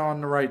you're kind of on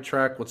the right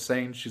track with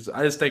saying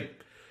I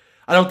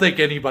don't think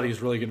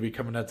anybody's really going to be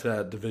coming into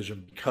that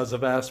division because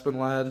of Aspen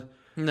Ladd.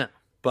 No.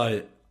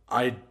 But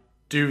I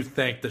do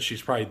think that she'll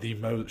probably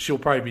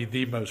be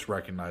the most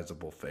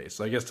recognizable face.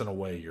 So I guess in a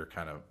way you're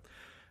kind of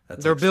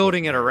they're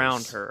building it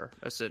around her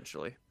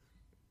essentially.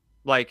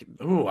 I don't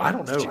know. I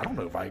don't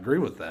know if I agree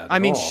with that.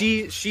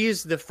 She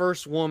is the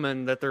first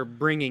woman that they're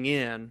bringing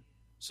in.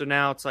 So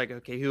now it's like,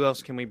 okay, who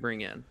else can we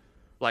bring in?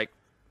 When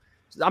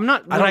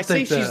I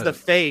say she's the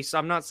face,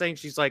 I'm not saying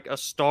she's like a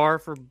star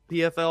for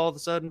PFL all of a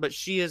sudden, but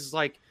she's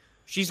going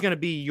to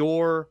be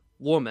your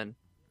woman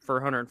for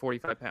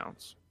 145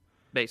 pounds,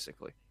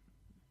 basically.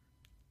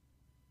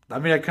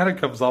 It kind of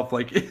comes off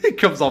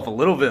a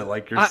little bit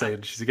like you're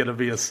saying she's going to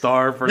be a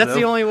star for them. That's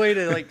the only way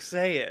to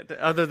say it,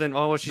 other than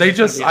I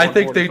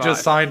think they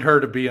just signed her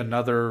to be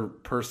another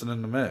person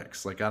in the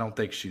mix. I don't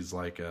think she's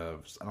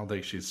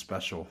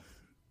special.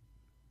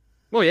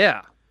 Well,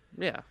 yeah.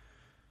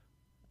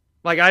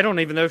 I don't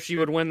even know if she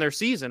would win their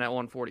season at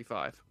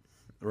 145.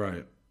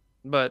 Right.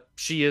 But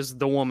she is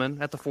the woman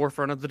at the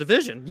forefront of the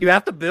division. You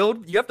have to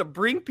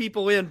bring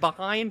people in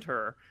behind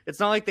her.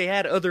 It's not like they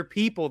had other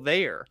people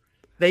there.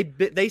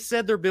 They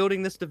said they're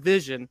building this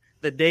division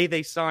the day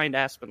they signed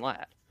Aspen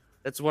Ladd.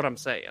 That's what I'm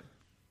saying.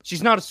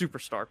 She's not a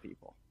superstar,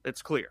 people.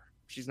 It's clear.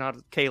 She's not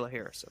Kayla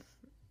Harrison.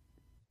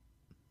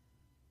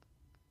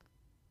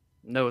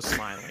 Noah's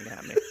smiling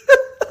at me.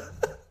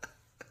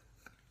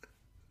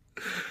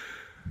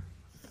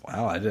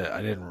 Wow, I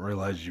didn't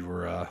realize you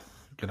were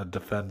going to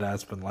defend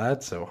Aspen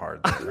Ladd so hard.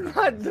 I'm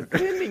not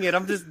defending it.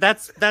 I'm just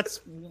that's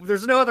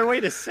there's no other way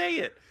to say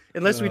it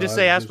unless we just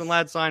say Aspen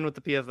Ladd signed with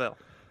the PFL.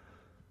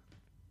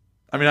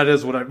 That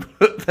is what I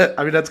put.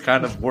 That's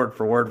kind of word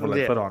for word what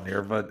I put on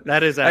here, but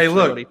that is actually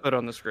what he put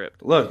on the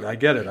script. Look, I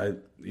get it.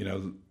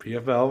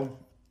 PFL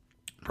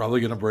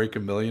Probably going to break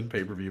 1 million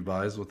pay-per-view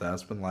buys with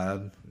Aspen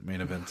Ladd main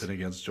eventing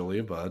against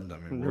Julia Budd. I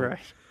mean,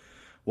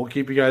 we'll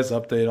keep you guys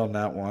updated on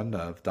that one.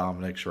 If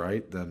Dominic's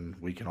right, then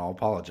we can all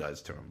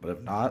apologize to him. But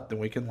if not, then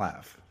we can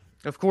laugh.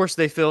 Of course,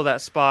 they fill that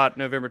spot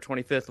November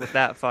 25th with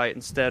that fight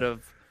instead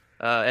of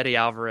Eddie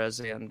Alvarez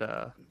and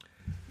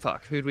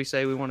who'd we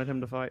say we wanted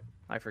him to fight?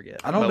 I forget.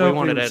 I don't know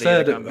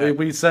if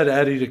we said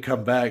Eddie to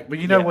come back. But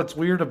you know what's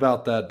weird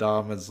about that,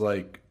 Dom, is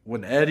like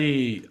when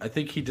Eddie, I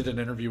think he did an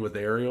interview with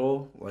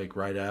Ariel like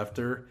right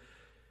after,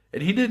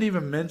 and he didn't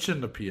even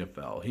mention the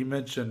PFL. He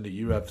mentioned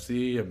the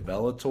UFC and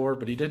Bellator,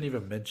 but he didn't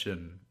even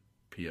mention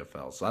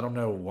PFL. So I don't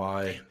know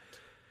why.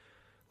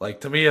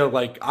 Like, to me,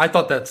 like, I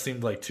thought that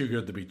seemed like too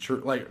good to be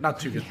true. Like, not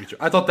too good to be true.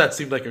 I thought that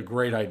seemed like a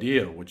great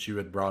idea, which you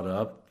had brought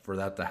up for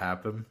that to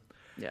happen.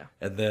 Yeah.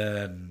 And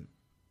then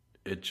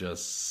it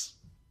just,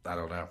 I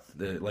don't know.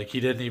 Like, he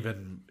didn't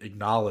even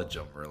acknowledge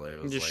him, really.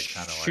 It was just like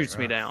kind of shoots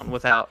me down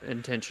without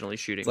intentionally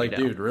shooting me down.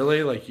 It's like, dude,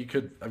 really? Like, you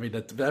could, I mean,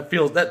 that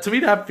feels, that to me,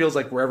 that feels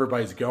like where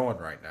everybody's going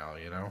right now,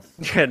 you know?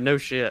 Yeah, no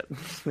shit.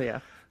 Yeah.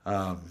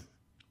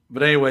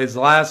 But anyways,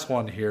 the last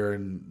one here,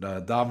 and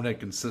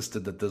Dominic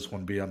insisted that this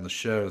one be on the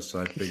show, so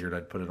I figured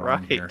I'd put it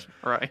on here.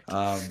 Right.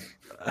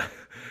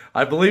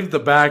 I believe the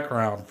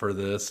background for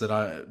this,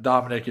 and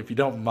Dominic, if you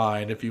don't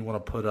mind, if you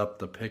want to put up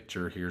the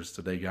picture here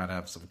so they gotta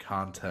have some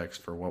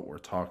context for what we're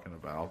talking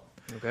about.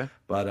 Okay.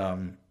 But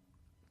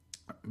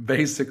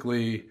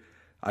basically,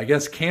 I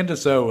guess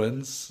Candace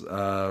Owens,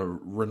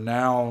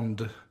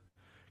 renowned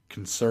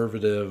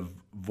conservative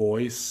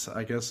voice,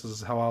 I guess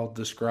is how I'll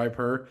describe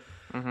her.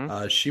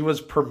 Mm-hmm. She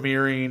was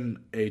premiering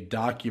a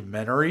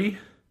documentary.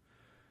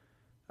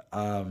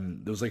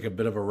 It was like a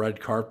bit of a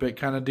red carpet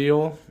kind of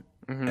deal.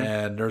 Mm-hmm.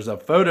 And there's a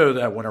photo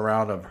that went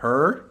around of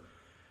her,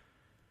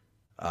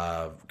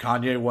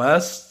 Kanye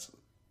West,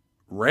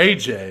 Ray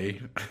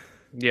J,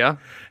 yeah,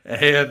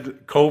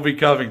 and Colby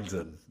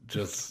Covington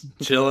just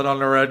chilling on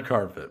the red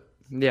carpet.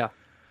 Yeah.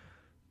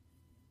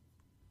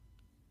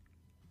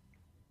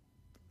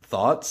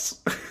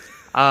 Thoughts?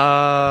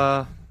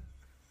 Yeah.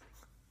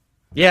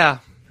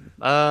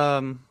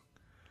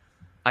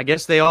 I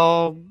guess they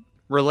all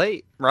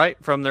relate, right,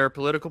 from their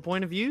political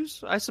point of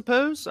views, I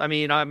suppose. I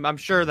mean, I'm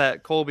sure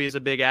that Colby is a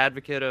big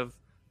advocate of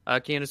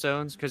Candace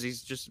Owens because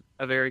he's just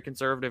a very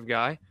conservative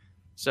guy.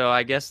 So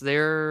I guess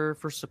they're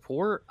for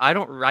support. I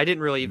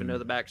didn't really even know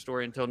the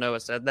backstory until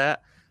Noah said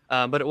that.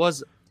 But it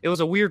was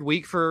a weird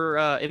week for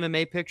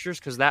MMA pictures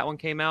because that one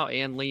came out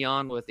and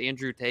Leon with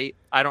Andrew Tate.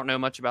 I don't know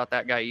much about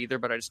that guy either,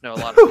 but I just know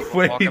a lot of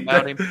people talk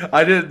about him.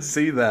 I didn't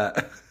see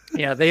that.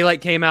 Yeah, they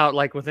came out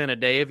within a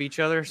day of each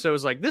other. So it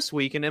was this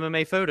week in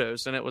MMA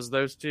photos, and it was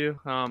those two.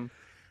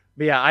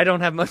 But yeah, I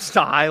don't have much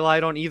to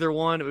highlight on either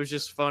one. It was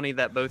just funny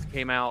that both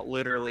came out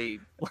literally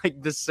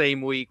the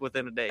same week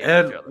within a day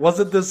of each other.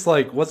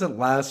 Wasn't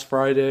last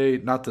Friday,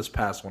 not this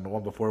past one, the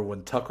one before,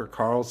 when Tucker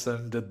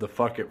Carlson did the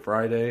Fuck It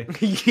Friday?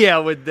 Yeah,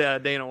 with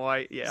Dana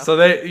White, yeah. So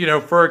they,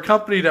 for a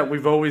company that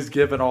we've always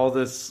given all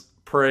this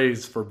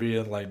praise for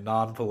being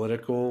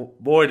non-political,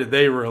 boy, did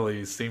they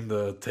really seem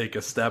to take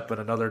a step in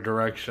another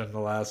direction the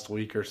last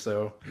week or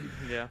so.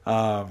 Yeah.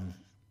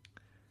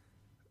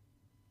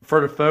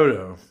 For the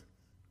photo,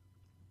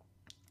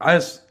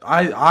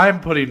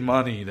 I'm putting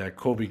money that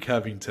Colby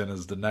Covington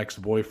is the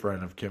next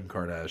boyfriend of Kim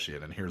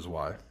Kardashian, and here's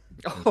why.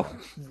 Oh,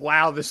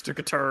 wow, this took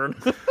a turn.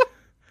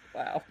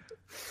 Wow.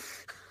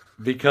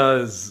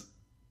 Because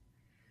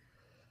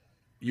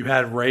you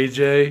had Ray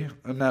J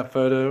in that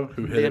photo,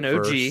 who hit it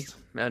first.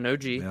 An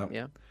OG, yep.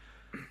 Yeah.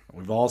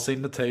 We've all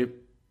seen the tape.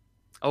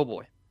 Oh,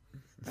 boy.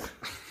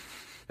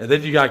 And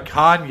then you got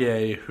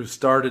Kanye, who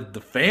started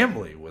the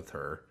family with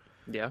her.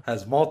 Yeah.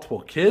 Has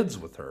multiple kids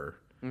with her.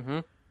 Mm-hmm.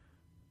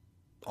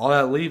 All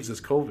that leaves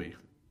is Colby.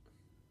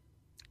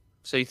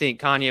 So you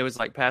think Kanye was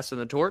passing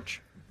the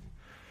torch?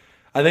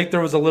 I think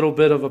there was a little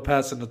bit of a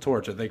passing the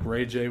torch. I think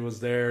Ray J was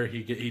there.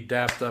 He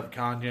dapped up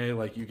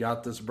Kanye you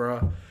got this,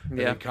 bro.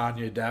 Yeah. And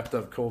Kanye dapped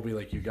up Colby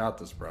you got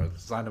this, bro.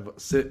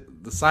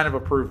 The sign of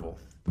approval.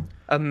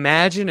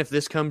 Imagine if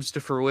this comes to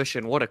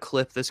fruition. What a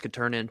clip this could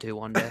turn into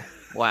one day.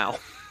 Wow.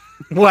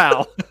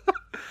 Wow.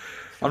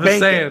 I'm just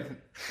saying,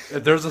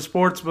 if there's a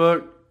sports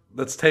book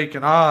that's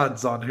taking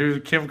odds on who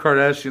Kim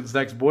Kardashian's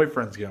next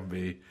boyfriend's going to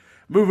be,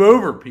 move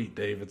over, Pete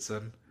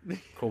Davidson.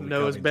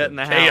 Noah's betting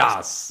the house.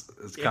 Chaos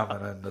is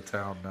coming into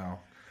town now.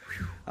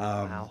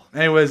 Wow.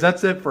 Anyways,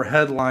 that's it for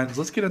headlines.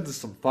 Let's get into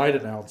some fight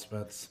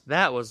announcements.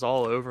 That was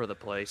all over the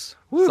place.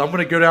 Woo. So I'm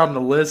going to go down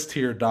the list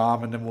here,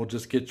 Dom, and then we'll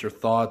just get your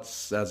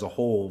thoughts as a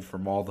whole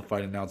from all the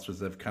fight announcements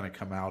that have kind of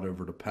come out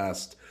over the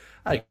past,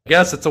 I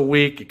guess it's a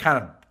week.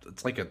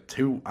 It's like a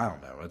two, I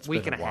don't know. It's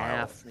week been and a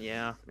half.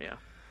 Yeah.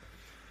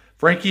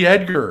 Frankie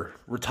Edgar,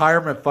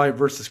 retirement fight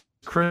versus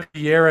Chris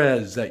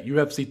Gutierrez at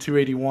UFC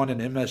 281 and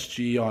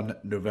MSG on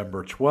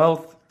November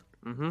 12th.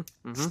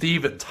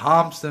 Stephen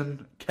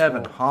Thompson,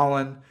 Kevin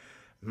Holland,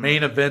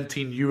 main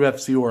eventing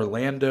UFC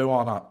Orlando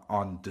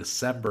on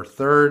December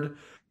 3rd.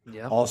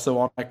 Yeah. Also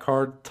on that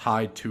card,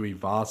 Tai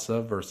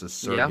Tuivasa versus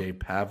Sergey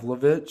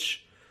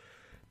Pavlovich.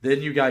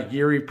 Then you got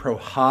Yuri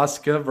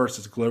Prohaska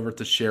versus Glover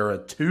Teixeira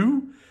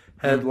 2,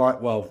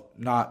 well,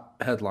 not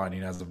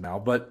headlining as of now,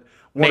 but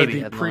one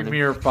Maybe of the headlining.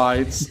 premier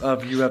fights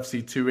of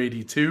UFC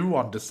 282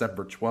 on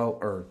December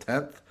 12th or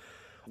 10th.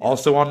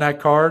 Also on that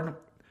card,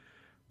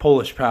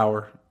 Polish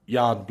Power,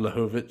 Jan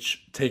Blachowicz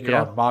taking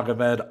Yeah. on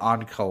Magomed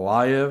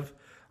Ankalaev.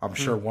 I'm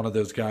sure one of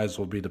those guys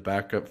will be the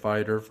backup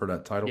fighter for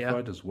that title Yeah.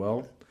 fight as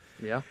well.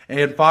 Yeah.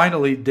 And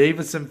finally,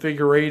 Davison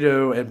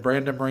Figueiredo and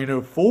Brandon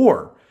Moreno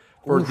 4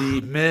 for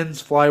the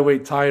men's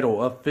flyweight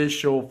title,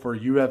 official for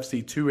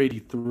UFC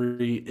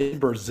 283 in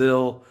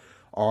Brazil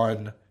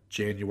on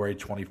January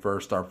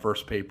 21st, our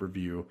first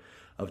pay-per-view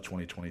of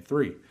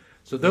 2023.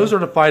 So those are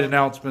the fight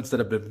announcements that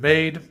have been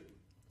made.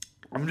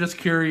 I'm just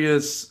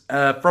curious,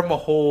 from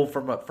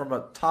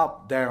a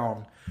top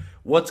down,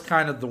 what's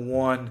kind of the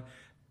one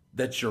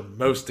that you're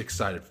most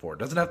excited for? It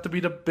doesn't have to be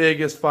the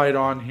biggest fight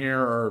on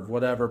here or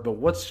whatever, but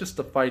what's just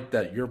the fight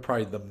that you're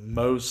probably the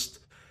most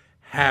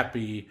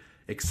happy,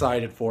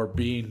 excited for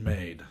being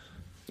made?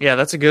 Yeah,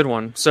 that's a good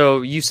one.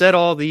 So you said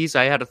all these.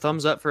 I had a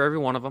thumbs up for every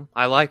one of them.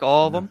 I like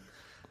all of them.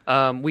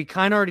 We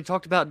kind of already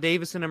talked about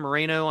Davison and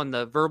Moreno on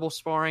the verbal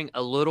sparring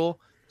a little.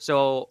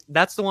 So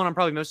that's the one I'm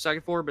probably most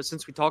excited for. But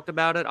since we talked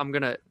about it, I'm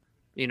going to,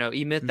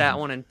 emit that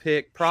one and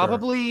pick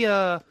probably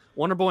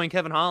Wonder Boy and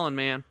Kevin Holland,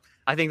 man.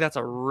 I think that's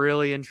a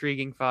really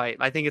intriguing fight.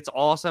 I think it's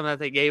awesome that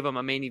they gave him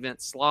a main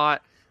event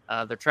slot.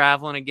 They're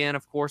traveling again,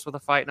 of course, with a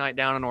fight night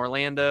down in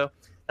Orlando.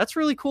 That's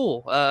really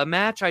cool. A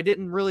match I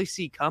didn't really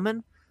see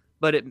coming,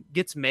 but it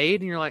gets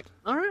made, and you're like,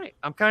 all right,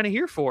 I'm kind of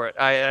here for it.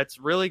 It's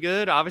really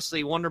good.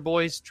 Obviously, Wonder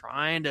Boy's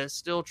trying to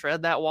still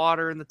tread that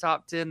water in the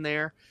top 10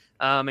 there.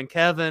 And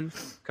Kevin,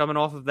 coming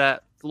off of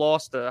that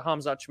loss to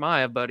Hamzat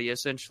Chimaev, buddy,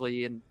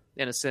 essentially, in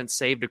a sense,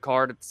 saved a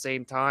card at the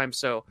same time.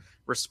 So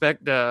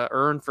respect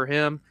earned for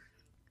him.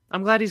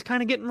 I'm glad he's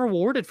kind of getting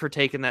rewarded for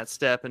taking that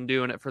step and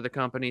doing it for the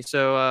company.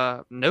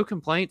 So no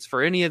complaints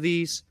for any of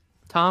these.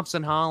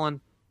 Thompson,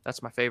 Holland,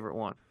 that's my favorite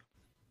one.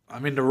 I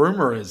mean, the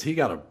rumor is he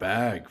got a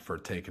bag for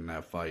taking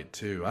that fight,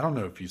 too. I don't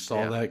know if you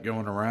saw that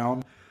going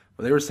around,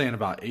 but they were saying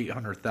about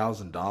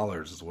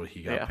 $800,000 is what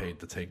he got paid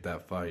to take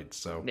that fight.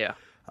 So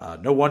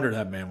no wonder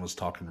that man was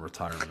talking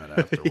retirement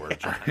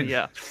afterwards, right?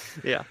 Yeah.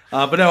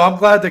 But no, I'm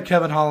glad that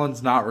Kevin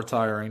Holland's not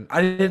retiring.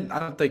 I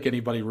don't think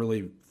anybody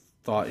really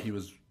thought he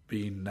was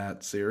being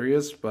that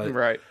serious, but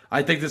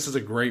I think this is a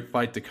great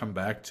fight to come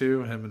back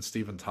to. Him and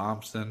Stephen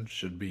Thompson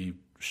should be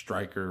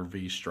striker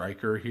v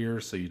striker here,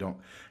 so you don't,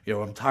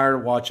 I'm tired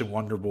of watching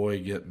Wonder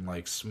Boy getting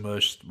like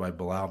smushed by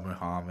Bilal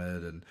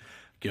Muhammad and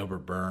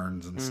Gilbert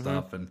Burns and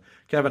stuff, and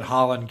Kevin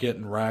Holland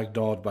getting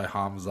ragdolled by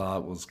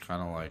Hamzat was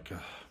kind of like,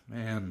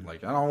 man,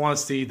 like I don't want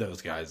to see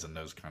those guys in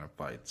those kind of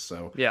fights.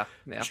 So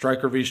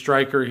striker v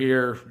striker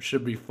here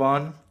should be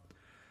fun.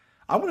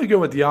 I'm going to go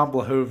with Jan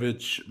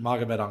Blachowicz,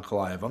 Magomed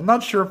Ankalaev. I'm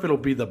not sure if it'll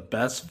be the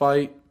best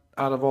fight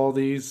out of all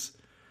these,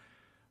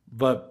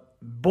 but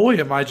boy,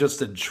 am I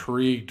just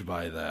intrigued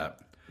by that.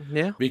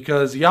 Yeah.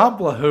 Because Jan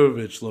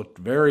Blachowicz looked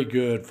very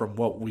good from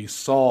what we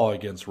saw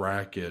against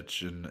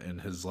Rakic in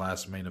his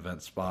last main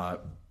event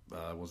spot.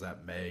 Was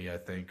that May, I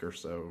think, or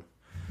so.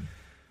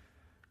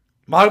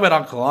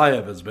 Magomed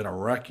Ankalaev has been a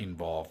wrecking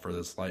ball for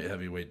this light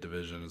heavyweight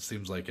division. It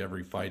seems like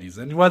every fight he's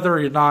in, whether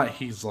or not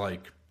he's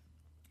like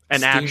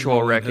an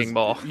actual wrecking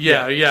ball.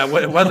 Yeah.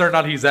 Whether or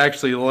not he's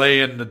actually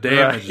laying the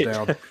damage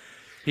down,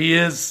 he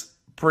is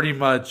pretty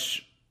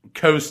much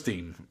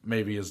coasting,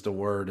 maybe is the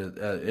word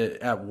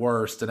at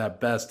worst, and at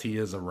best he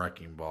is a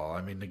wrecking ball.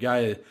 I mean, the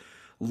guy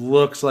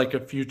looks like a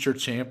future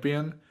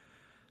champion,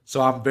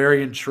 so I'm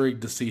very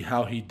intrigued to see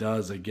how he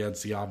does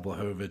against Jan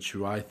Blachowicz,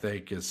 who I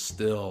think is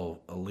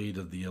still elite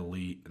of the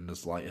elite in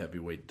this light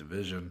heavyweight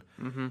division.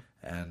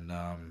 And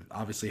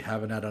obviously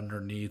having that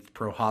underneath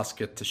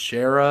Prochazka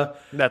Teixeira,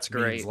 that's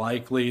great. Means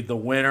likely the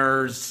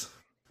winners.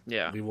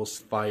 Yeah, we will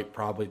fight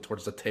probably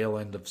towards the tail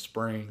end of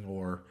spring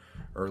or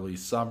early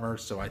summer.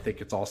 So I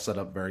think it's all set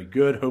up very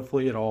good.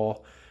 Hopefully it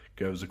all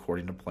goes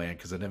according to plan,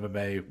 because in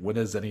MMA, when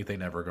has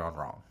anything ever gone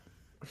wrong?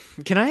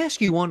 Can I ask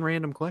you one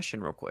random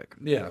question real quick?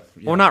 Yeah.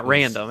 Well, not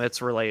random.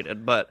 It's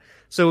related. But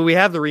so we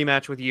have the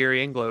rematch with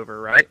Yuri and Glover,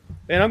 right?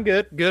 And I'm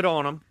good. Good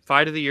on them.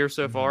 Fight of the year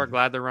so far.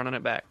 Glad they're running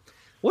it back.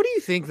 What do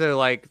you think, though,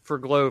 like, for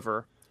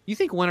Glover? You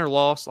think win or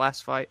loss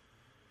last fight?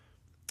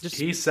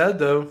 He said,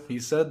 though, he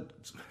said,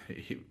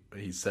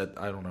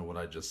 I don't know what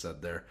I just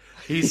said there.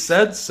 He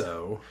said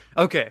so.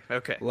 Okay.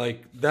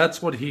 Like,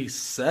 that's what he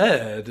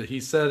said. He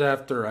said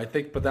after, I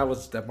think, but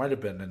that might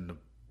have been in the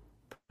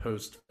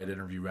post-fight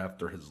interview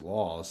after his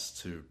loss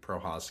to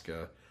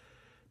Prochazka,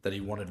 that he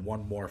wanted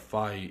one more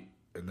fight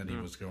and then he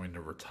was going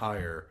to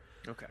retire.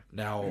 Okay.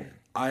 Now,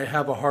 I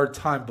have a hard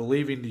time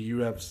believing the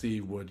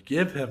UFC would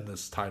give him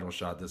this title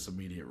shot, this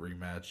immediate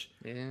rematch,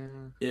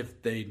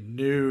 if they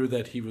knew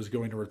that he was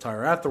going to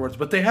retire afterwards.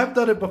 But they have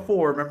done it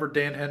before. Remember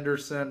Dan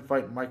Henderson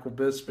fighting Michael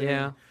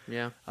Bisping?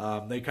 Yeah.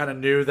 They kind of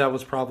knew that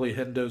was probably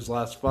Hendo's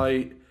last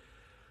fight.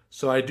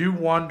 So I do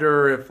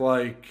wonder if,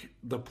 like,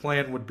 the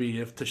plan would be,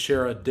 if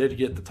Teixeira did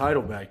get the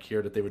title back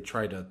here, that they would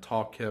try to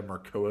talk him or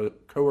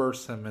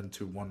coerce him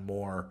into one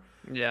more.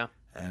 Yeah.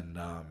 And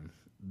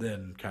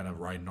then kind of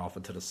riding off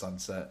into the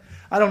sunset.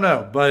 I don't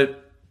know,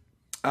 but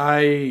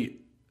I'm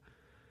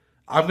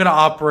gonna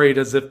operate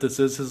as if this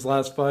is his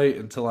last fight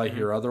until I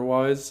hear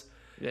otherwise.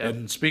 Yeah.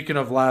 And speaking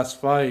of last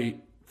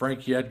fight,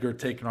 Frankie Edgar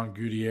taking on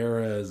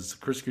Gutierrez,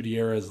 Chris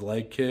Gutierrez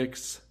leg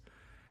kicks.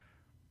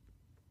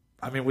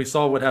 I mean, we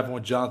saw what happened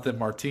with Jonathan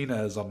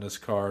Martinez on this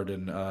card,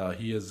 and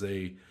he is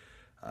in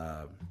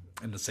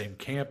the same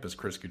camp as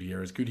Chris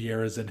Gutierrez.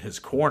 Gutierrez in his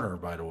corner,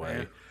 by the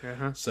way. Yeah.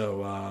 Uh-huh.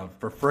 So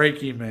for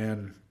Frankie,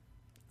 man,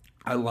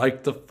 I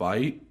like the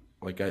fight.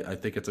 Like I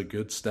think it's a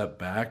good step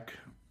back.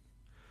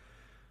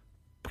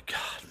 But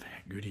God,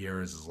 man,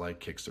 Gutierrez's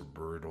leg kicks are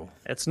brutal.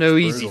 It's no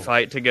It's easy brutal.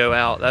 fight to go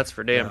out. That's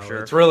for damn No,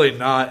 sure. it's really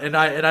not. And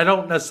I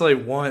don't necessarily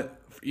want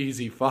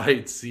easy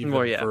fights even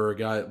Well, yeah. for a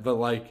guy, but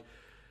like,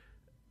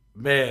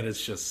 man,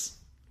 it's just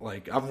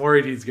like I'm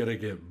worried he's gonna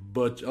get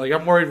butch. Like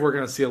I'm worried we're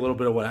gonna see a little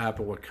bit of what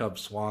happened with Cub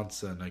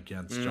Swanson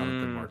against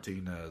Jonathan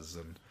Martinez,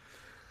 and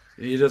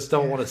you just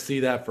don't want to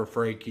see that for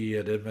Frankie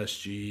at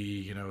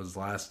MSG. You know, his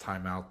last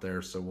time out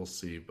there, so we'll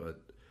see. But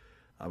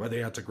I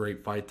think that's a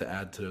great fight to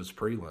add to those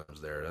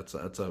prelims. There,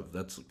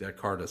 that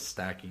card is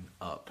stacking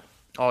up.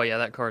 Oh yeah,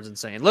 that card's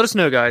insane. Let us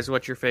know, guys,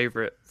 what your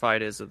favorite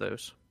fight is of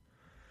those.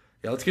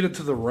 Yeah, let's get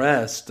into the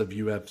rest of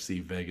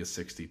UFC Vegas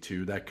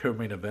 62. That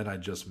co-main event I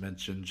just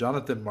mentioned,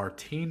 Jonathan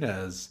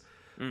Martinez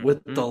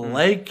with the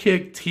leg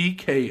kick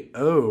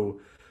TKO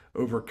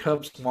over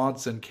Cub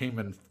Swanson came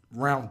in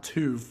round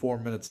 2, 4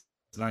 minutes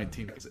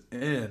 19 minutes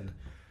in.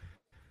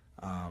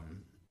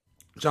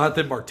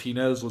 Jonathan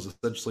Martinez was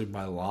essentially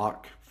my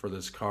lock for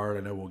this card. I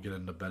know we'll get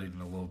into betting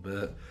in a little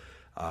bit.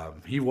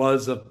 He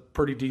was a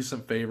pretty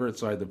decent favorite,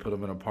 so I had to put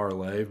him in a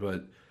parlay,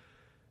 but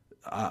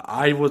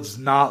I was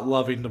not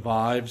loving the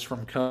vibes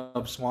from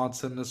Cub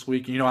Swanson this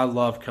week. You know, I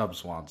love Cub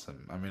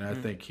Swanson. I mean, I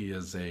think he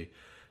is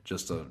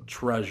just a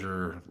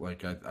treasure.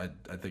 Like, I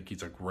think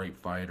he's a great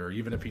fighter.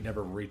 Even if he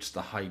never reached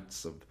the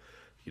heights of,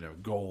 you know,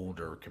 gold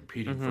or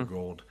competing for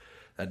gold,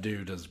 that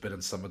dude has been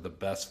in some of the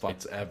best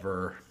fights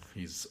ever.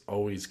 He's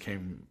always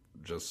came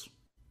just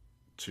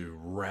to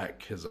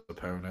wreck his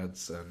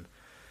opponents. And,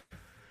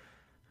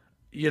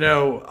 you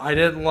know, I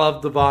didn't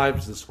love the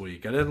vibes this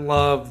week. I didn't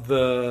love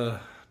the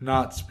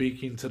not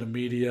speaking to the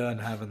media and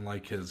having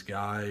like his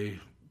guy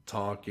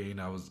talking.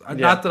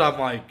 Not that I'm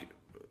like,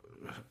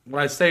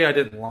 when I say I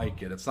didn't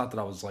like it, it's not that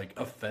I was like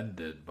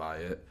offended by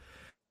it.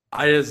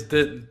 I just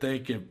didn't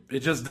think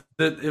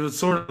it was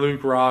sort of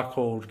Luke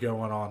Rockhold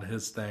going on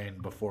his thing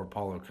before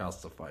Paulo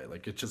Costa fight.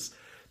 Like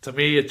to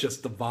me,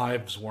 the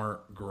vibes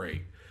weren't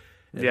great.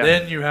 And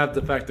then you have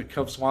the fact that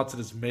Cub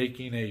Swanson is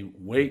making a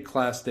weight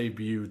class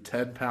debut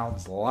 10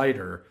 pounds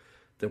lighter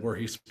than where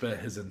he spent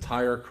his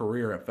entire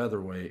career at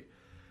featherweight.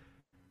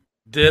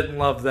 Didn't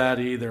love that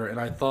either. And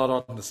I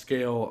thought on the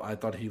scale, I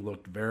thought he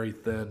looked very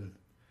thin.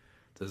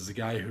 This is a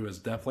guy who has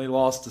definitely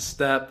lost a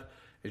step,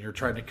 and you're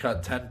trying to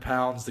cut 10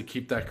 pounds to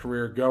keep that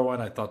career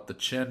going. I thought the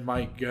chin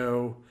might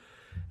go.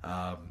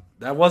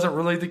 That wasn't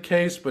really the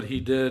case, but he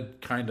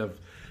did kind of.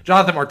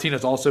 Jonathan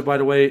Martinez also, by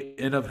the way,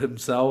 in of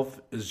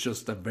himself, is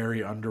just a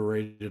very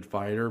underrated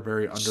fighter,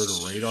 very under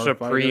the radar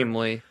fighter.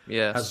 Supremely,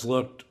 yes.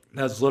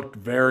 Has looked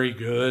very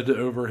good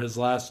over his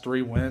last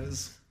 3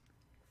 wins.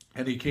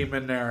 And he came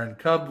in there, and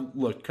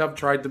Cub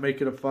tried to make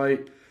it a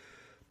fight,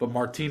 but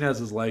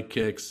Martinez's leg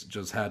kicks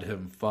just had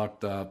him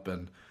fucked up.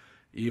 And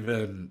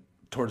even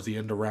towards the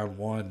end of round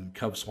 1,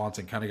 Cub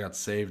Swanson kind of got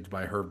saved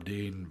by Herb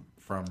Dean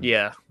from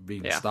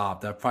being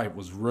stopped. That fight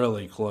was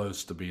really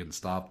close to being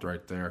stopped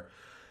right there.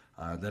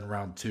 Then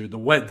round 2, the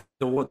way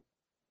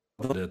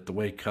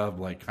Cub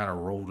like kind of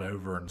rolled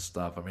over and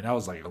stuff. I mean, that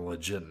was like a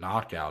legit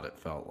knockout. It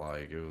felt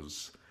like it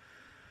was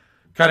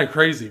kind of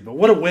crazy. But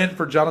what a win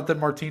for Jonathan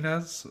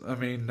Martinez. I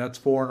mean, that's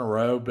 4 in a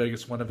row,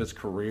 biggest win of his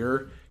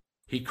career.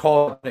 He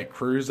called Nick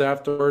Cruz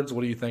afterwards.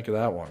 What do you think of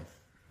that one?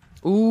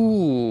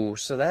 Ooh,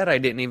 so that I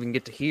didn't even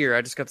get to hear.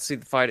 I just got to see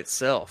the fight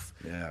itself.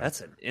 Yeah,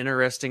 that's an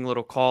interesting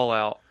little call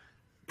out.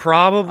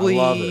 Probably,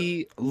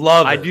 I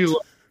love it.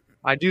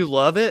 I do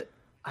love it.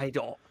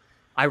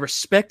 I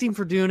respect him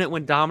for doing it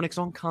when Dominic's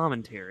on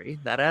commentary.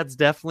 That adds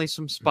definitely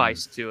some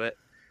spice to it.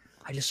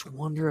 I just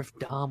wonder if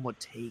Dom would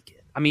take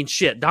it. I mean,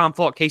 shit, Dom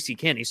fought Casey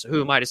Kenny, so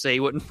who am I to say he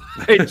wouldn't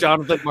fight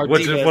Jonathan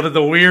Martinez? Which is one of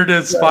the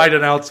weirdest fight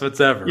announcements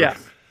ever. Yeah.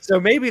 So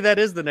maybe that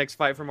is the next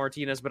fight for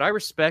Martinez, but I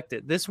respect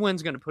it. This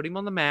win's going to put him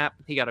on the map.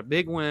 He got a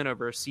big win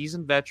over a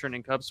seasoned veteran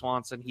in Cub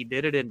Swanson. He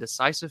did it in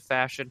decisive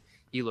fashion.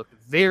 He looked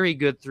very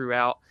good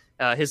throughout.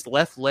 His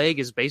left leg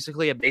is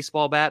basically a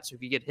baseball bat, so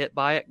if you get hit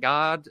by it,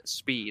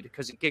 Godspeed,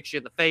 because he kicks you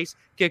in the face,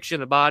 kicks you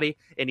in the body,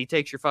 and he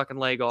takes your fucking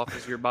leg off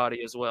as your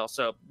body as well.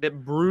 So,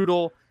 bit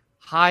brutal,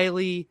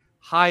 highly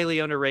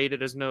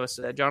underrated, as Noah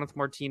said. Jonathan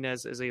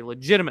Martinez is a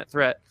legitimate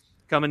threat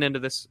coming into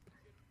this.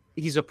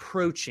 He's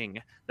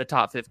approaching the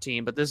top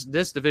 15, but this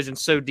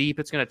division's so deep,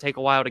 it's going to take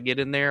a while to get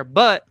in there.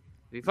 But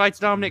if he fights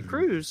Dominic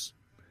Cruz,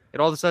 it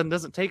all of a sudden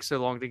doesn't take so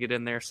long to get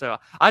in there. So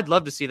I'd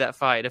love to see that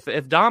fight.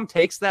 If Dom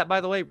takes that, by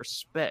the way,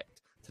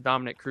 respect to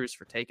Dominic Cruz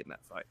for taking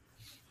that fight.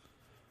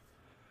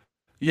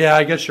 Yeah,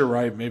 I guess you're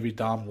right. Maybe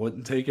Dom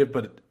wouldn't take it,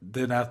 but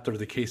then after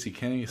the Casey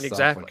Kenny stuff,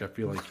 exactly. like I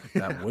feel like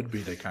that would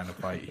be the kind of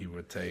fight he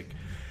would take.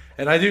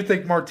 And I do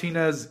think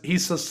Martinez,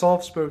 he's a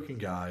soft-spoken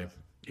guy.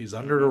 He's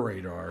under the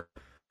radar.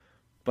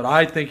 But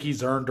I think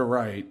he's earned a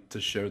right to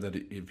show that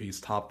if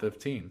he's top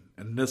 15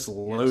 in this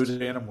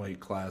loaded atomweight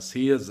class,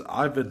 he is.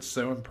 I've been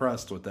so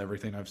impressed with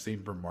everything I've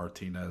seen from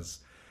Martinez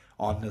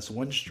on this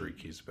win streak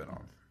he's been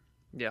on.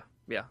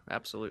 Yeah,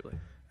 absolutely.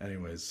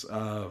 Anyways,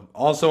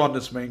 also on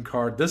this main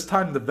card, this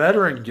time the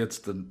veteran gets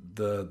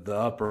the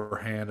upper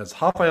hand as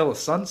Rafael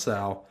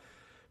Assunção,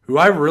 who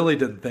I really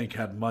didn't think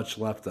had much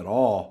left at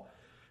all,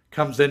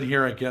 comes in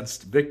here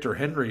against Victor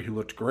Henry, who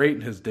looked great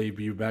in his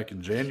debut back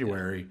in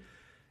January.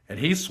 And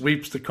he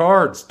sweeps the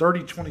cards,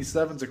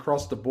 30-27s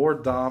across the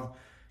board, Dom,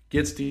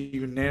 gets the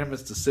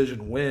unanimous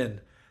decision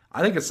win.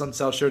 I think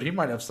Assunção showed he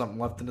might have something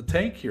left in the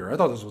tank here. I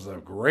thought this was a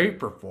great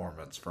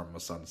performance from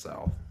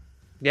Assunção.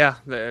 Yeah,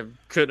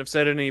 couldn't have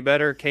said it any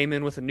better. Came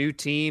in with a new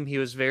team. He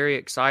was very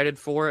excited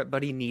for it,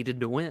 but he needed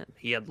to win.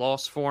 He had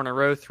lost 4 in a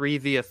row, 3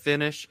 via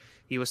finish.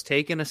 He was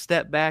taking a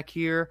step back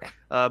here.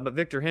 But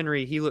Victor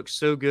Henry, he looked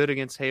so good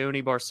against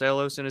Raoni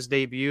Barcelos in his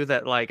debut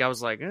that I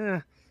was like,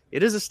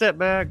 it is a step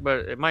back, but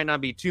it might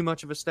not be too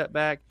much of a step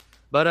back.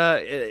 But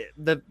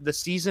the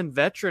seasoned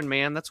veteran,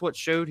 man, that's what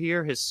showed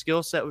here. His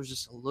skill set was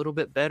just a little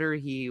bit better.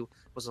 He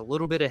was a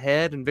little bit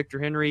ahead, and Victor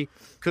Henry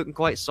couldn't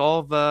quite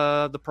solve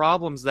the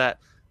problems that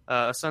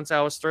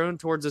Assunção was thrown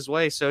towards his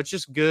way. So it's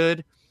just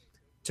good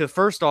to,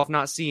 first off,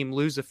 not see him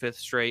lose a 5th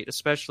straight,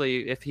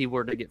 especially if he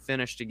were to get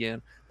finished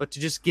again. But to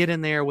just get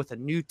in there with a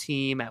new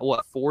team at,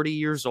 40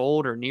 years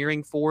old or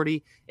nearing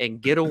 40 and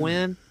get a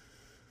win,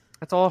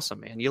 that's awesome,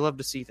 man. You love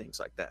to see things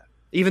like that.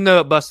 Even though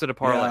it busted a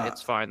parlay,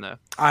 it's fine, though.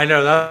 I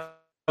know that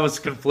was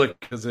conflict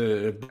because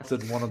it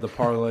busted one of the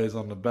parlays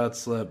on the bet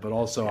slip, but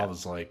also I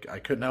was like, I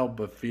couldn't help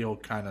but feel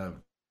kind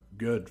of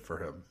good for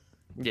him.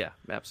 Yeah,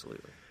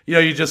 absolutely.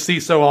 You just see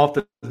so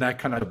often that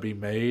kind of be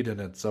made, and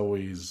it's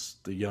always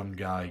the young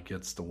guy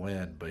gets the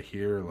win. But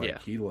here,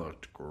 he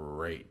looked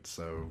great,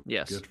 so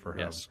good for him.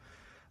 Yes.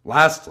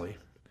 Lastly,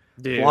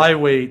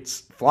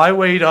 flyweight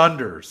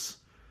unders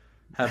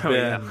have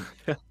been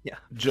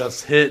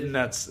just hitting.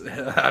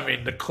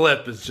 The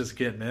clip is just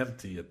getting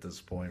empty at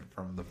this point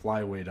from the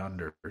flyweight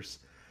unders.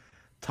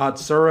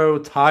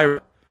 Tatsuro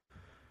Taira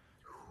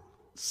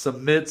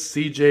submits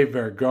CJ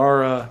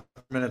Vergara,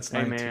 minutes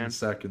 19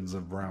 seconds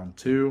of round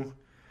 2.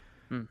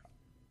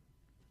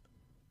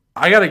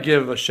 I got to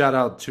give a shout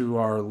out to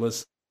our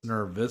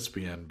listener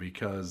Vispian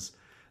because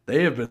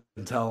they have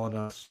been telling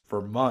us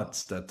for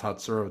months that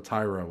Tatsuro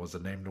Taira was a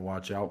name to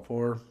watch out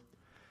for.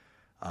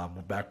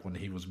 Back when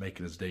he was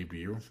making his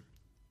debut.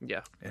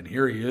 Yeah. And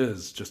here he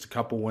is, just a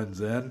couple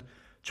wins in,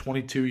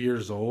 22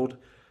 years old.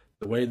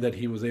 The way that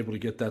he was able to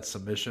get that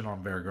submission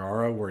on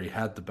Vergara where he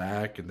had the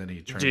back and then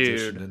he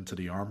transitioned into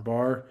the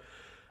armbar.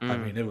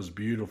 It was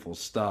beautiful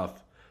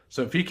stuff.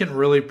 So if he can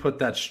really put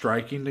that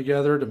striking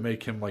together to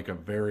make him like a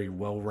very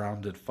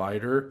well-rounded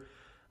fighter,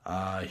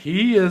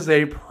 he is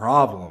a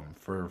problem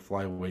for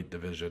flyweight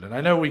division. And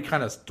I know we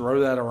kind of throw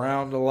that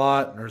around a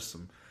lot, and there's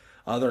some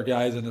other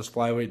guys in this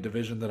flyweight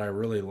division that I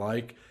really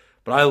like.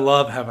 But I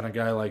love having a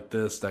guy like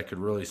this that could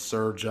really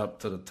surge up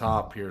to the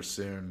top here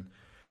soon.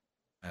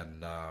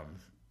 And,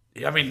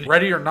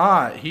 ready or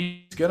not,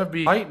 he's going to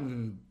be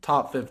fighting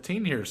top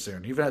 15 here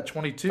soon, even at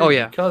 22.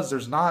 Because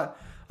there's not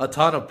a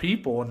ton of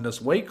people in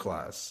this weight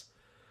class.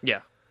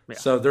 Yeah.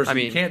 So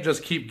you can't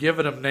just keep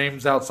giving him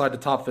names outside the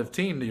top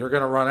 15. You're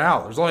going to run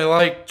out. There's only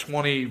like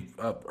 20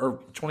 or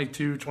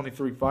 22,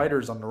 23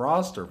 fighters on the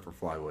roster for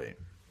flyweight.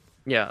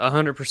 Yeah,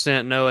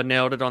 100%. Noah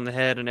nailed it on the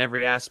head in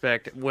every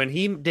aspect. When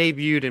he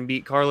debuted and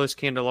beat Carlos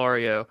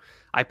Candelario,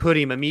 I put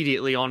him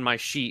immediately on my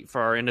sheet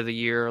for our end of the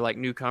year, like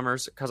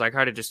newcomers, because I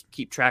kind of just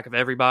keep track of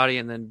everybody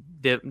and then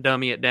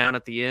dummy it down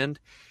at the end.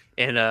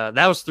 And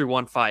that was through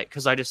one fight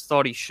because I just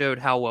thought he showed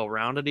how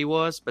well-rounded he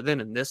was. But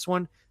then in this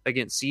one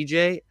against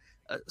CJ,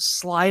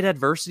 slight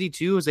adversity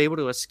too, was able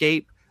to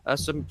escape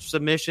some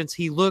submissions.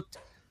 He looked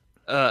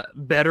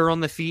better on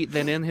the feet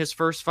than in his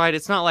first fight.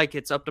 It's not like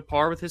it's up to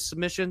par with his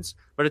submissions,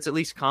 but it's at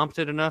least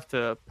competent enough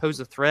to pose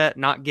a threat,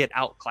 not get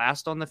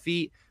outclassed on the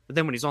feet. But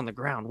then when he's on the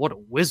ground, what a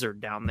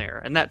wizard down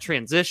there. And that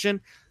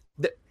transition,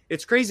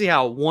 it's crazy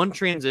how one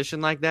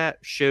transition like that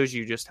shows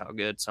you just how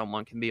good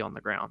someone can be on the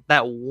ground.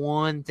 That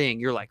one thing,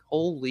 you're like,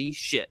 holy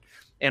shit.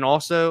 And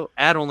also,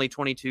 at only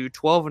 22,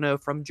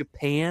 12-0 from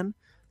Japan,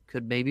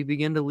 could maybe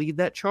begin to lead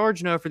that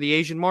charge now for the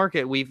Asian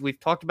market. We've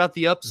talked about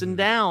the ups and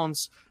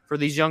downs for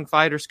these young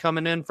fighters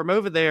coming in from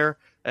over there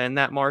and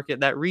that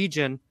market, that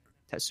region.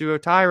 Tatsuro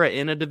Taira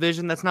in a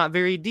division that's not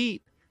very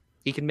deep.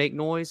 He can make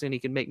noise, and he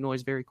can make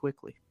noise very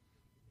quickly.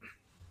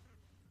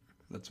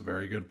 That's a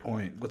very good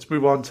point. Let's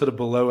move on to the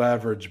below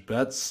average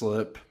bet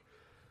slip,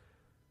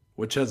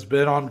 which has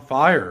been on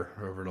fire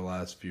over the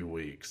last few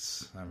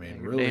weeks.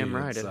 Really, damn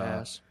right it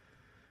has.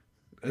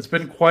 It's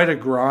been quite a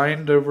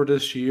grind over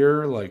this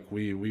year. Like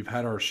we've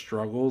had our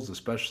struggles,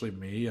 especially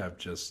me. I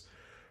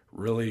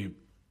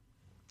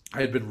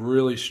had been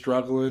really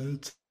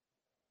struggling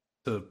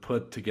to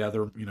put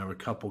together, a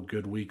couple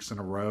good weeks in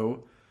a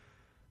row.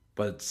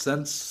 But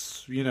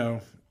since,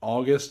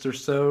 August or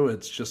so,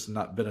 it's just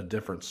not been a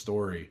different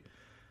story.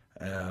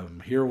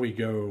 Here we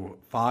go,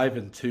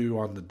 5-2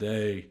 on the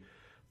day,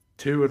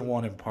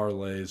 2-1 in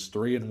parlays,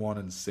 3-1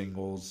 in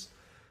singles.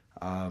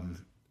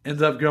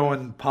 Ends up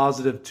going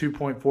positive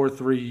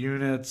 2.43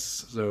 units.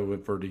 So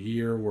for the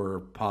year, we're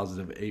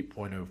positive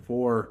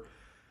 8.04.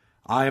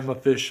 I am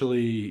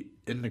officially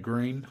in the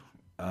green,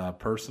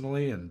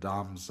 personally, and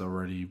Dom's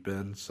already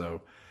been.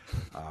 So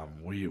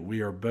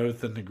we are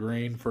both in the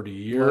green for the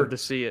year. Love to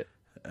see it.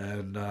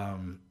 And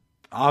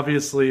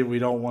obviously, we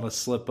don't want to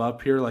slip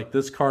up here. Like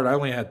this card, I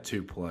only had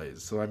 2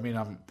 plays. So I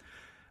mean,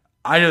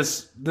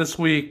 this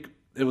week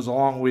it was a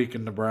long week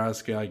in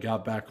Nebraska. I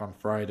got back on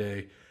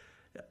Friday.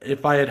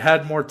 If I had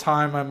had more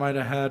time, I might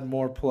have had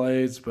more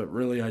plays, but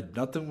really,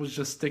 nothing was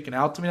just sticking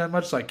out to me that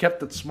much. So I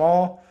kept it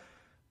small,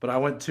 but I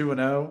went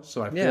 2-0.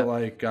 So I feel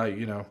like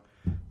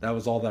that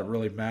was all that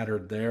really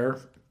mattered there.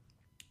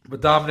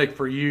 But Dominic,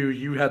 for you,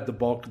 you had the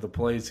bulk of the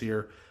plays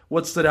here.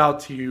 What stood out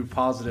to you,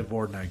 positive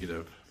or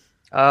negative?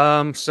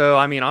 So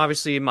I mean,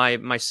 obviously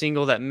my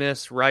single that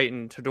missed Wright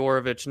and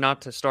Todorovic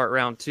not to start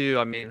round 2.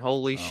 I mean,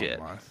 holy shit.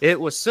 My. It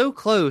was so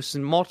close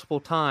and multiple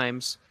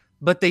times,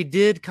 but they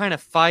did kind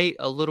of fight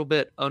a little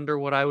bit under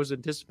what I was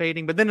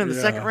anticipating. But then in the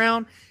second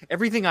round,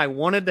 everything I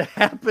wanted to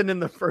happen in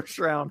the first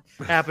round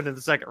happened in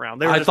the second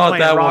round. They were just playing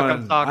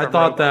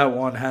that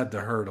one had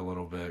to hurt a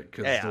little bit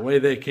because the way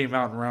they came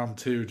out in round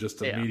 2,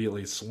 just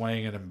immediately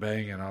swinging and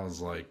banging, I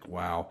was like,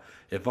 wow.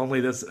 If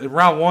only this in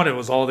round 1, it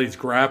was all these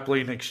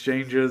grappling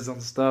exchanges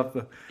and stuff.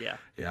 Yeah,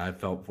 I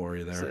felt for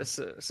you there.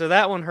 So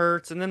that one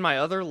hurts. And then my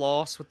other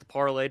loss with the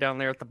parlay down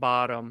there at the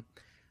bottom,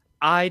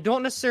 I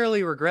don't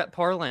necessarily regret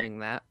parlaying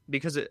that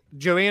because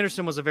Joe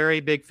Anderson was a very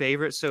big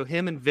favorite. So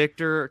him and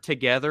Victor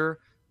together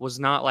was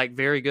not like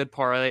very good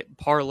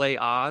parlay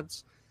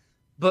odds.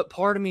 But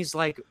part of me is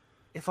like,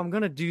 if I'm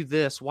going to do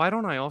this, why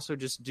don't I also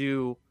just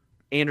do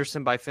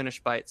Anderson by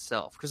finish by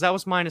itself? Because that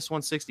was minus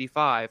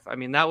 165. I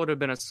mean, that would have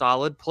been a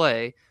solid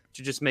play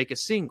to just make a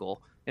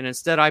single. And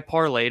instead I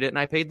parlayed it and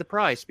I paid the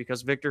price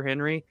because Victor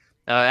Henry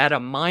at a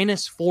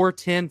minus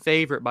 410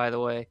 favorite, by the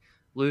way,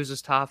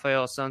 loses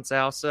Tafael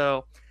Sunsao.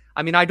 So,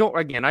 I mean, I don't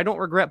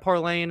regret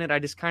parlaying it. I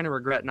just kind of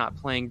regret not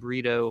playing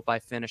Brito by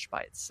finish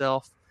by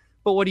itself.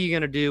 But what are you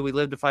going to do? We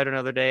live to fight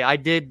another day. I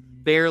did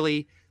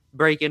barely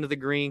break into the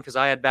green because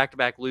I had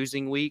back-to-back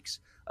losing weeks.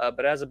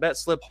 But as a bet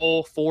slip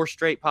hole, 4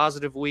 straight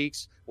positive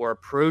weeks. We're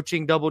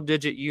approaching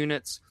double-digit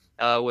units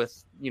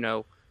with,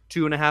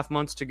 2.5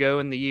 months to go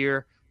in the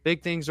year.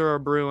 Big things are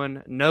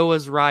brewing.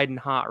 Noah's riding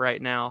hot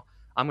right now.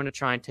 I'm going to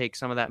try and take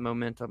some of that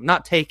momentum.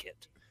 Not take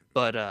it,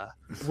 but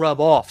rub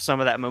off some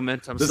of that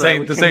momentum.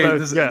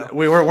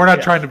 We're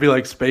not trying to be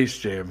like Space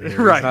Jam here. He's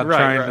not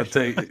trying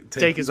to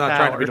take his not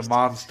trying to be the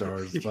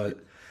Monstars. But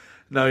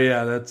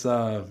no, that's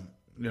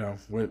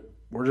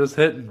we're just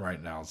hitting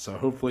right now. So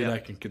hopefully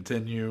that can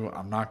continue.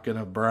 I'm not going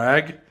to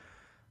brag. I'm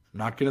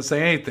not going to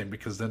say anything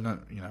because then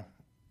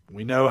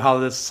we know how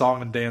this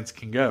song and dance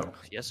can go.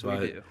 Yes, we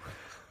do.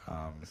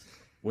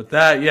 With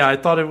that, I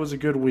thought it was a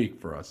good week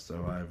for us, so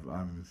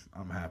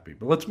I'm happy.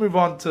 But let's move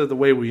on to the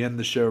way we end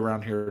the show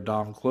around here,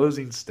 Dom.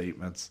 Closing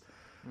statements.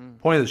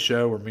 Point of the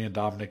show where me and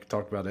Dominic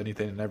talk about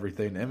anything and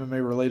everything,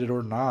 MMA related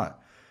or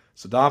not.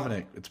 So,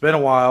 Dominic, it's been a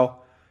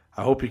while.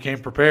 I hope you came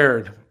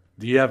prepared.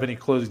 Do you have any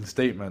closing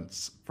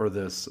statements for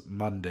this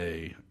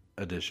Monday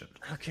edition?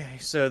 Okay,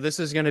 so this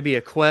is going to be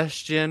a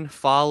question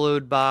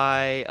followed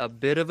by a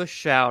bit of a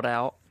shout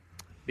out.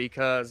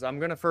 Because I'm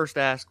going to first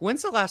ask,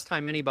 when's the last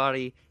time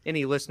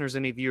any listeners,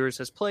 any viewers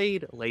has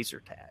played laser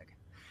tag?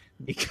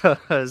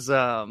 Because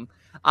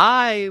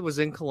I was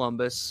in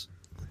Columbus,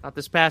 not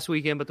this past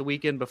weekend, but the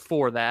weekend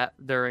before that,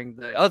 during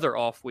the other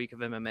off week of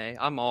MMA.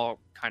 I'm all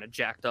kind of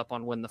jacked up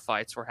on when the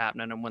fights were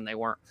happening and when they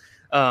weren't.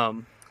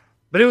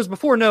 But it was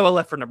before Noah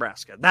left for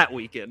Nebraska. That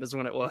weekend is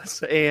when it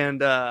was.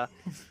 And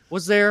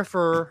was there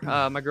for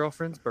my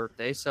girlfriend's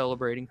birthday,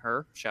 celebrating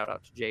her. Shout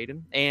out to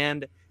Jaden.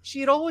 And she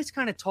had always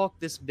kind of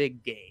talked this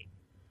big game.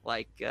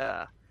 Like,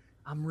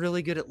 I'm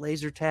really good at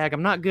laser tag.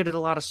 I'm not good at a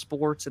lot of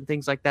sports and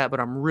things like that, but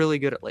I'm really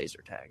good at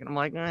laser tag. And I'm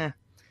like,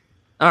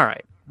 all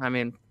right. I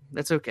mean,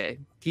 that's okay.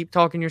 Keep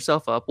talking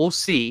yourself up. We'll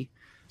see.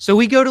 So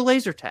we go to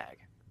laser tag.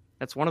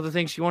 That's one of the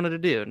things she wanted to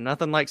do.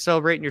 Nothing like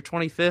celebrating your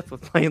 25th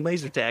with playing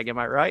laser tag. Am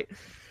I right?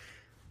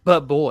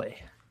 But boy,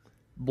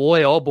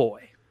 oh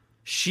boy.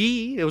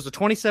 It was a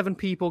 27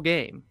 people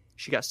game.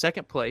 She got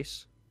second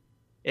place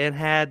and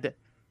had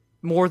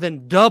more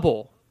than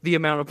double the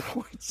amount of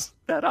points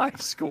that I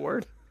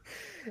scored.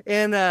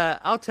 And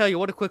I'll tell you,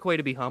 what a quick way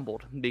to be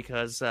humbled,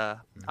 because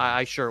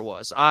I sure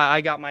was.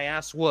 I got my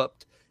ass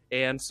whooped.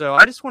 And so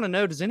I just want to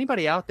know, does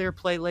anybody out there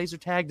play laser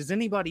tag? Does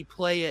anybody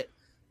play it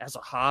as a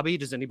hobby?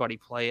 Does anybody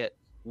play it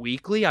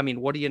weekly? I mean,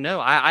 what do you know?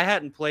 I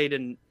hadn't played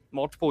in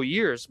multiple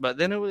years, but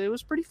then it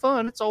was pretty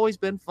fun. It's always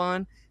been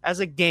fun. As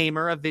a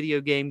gamer, a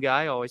video game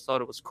guy, I always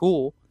thought it was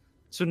cool.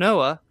 So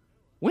Noah,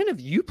 when have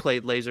you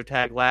played laser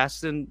tag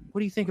last, and what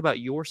do you think about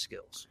your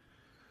skills?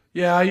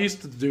 Yeah, I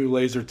used to do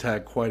laser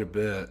tag quite a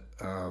bit.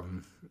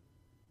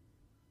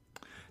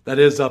 That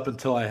is up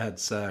until I had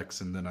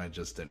sex, and then I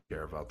just didn't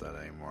care about that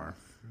anymore.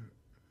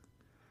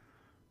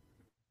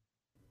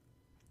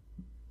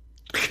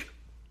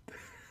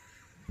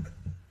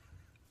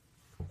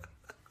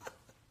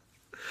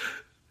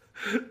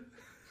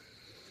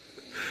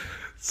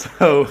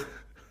 So,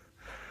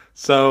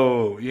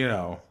 so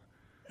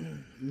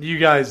you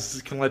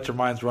guys can let your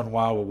minds run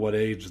wild with what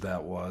age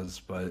that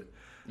was, but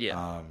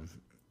Yeah. um,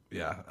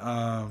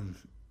 yeah.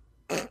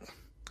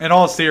 In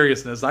all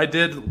seriousness, I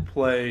did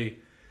play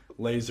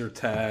laser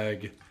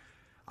tag.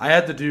 I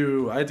had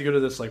to go to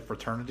this like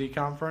fraternity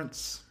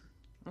conference.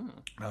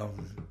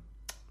 Um,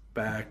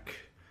 back,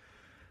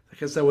 I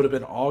guess that would have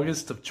been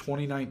August of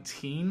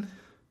 2019.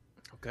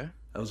 Okay.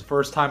 That was the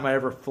first time I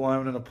ever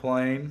flown in a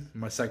plane.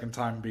 My second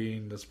time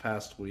being this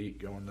past week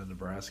going to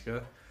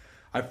Nebraska.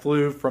 I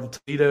flew from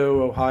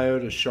Toledo, Ohio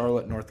to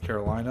Charlotte, North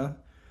Carolina.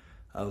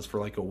 It was for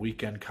like a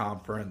weekend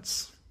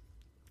conference.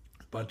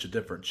 A bunch of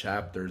different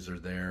chapters are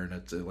there, and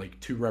it's like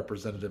two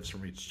representatives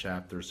from each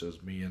chapter. So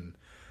it's me and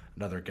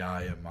another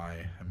guy in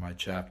my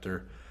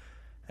chapter,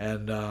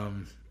 and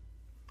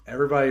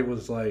everybody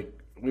was like,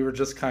 we were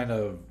just kind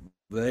of,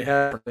 they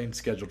had things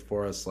scheduled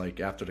for us like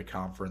after the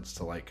conference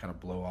to like kind of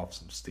blow off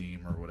some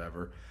steam or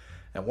whatever.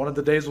 And one of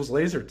the days was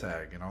laser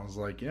tag, and I was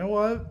like, you know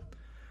what?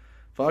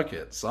 Fuck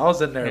it. So I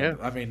was in there. Yeah.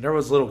 I mean, there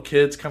was little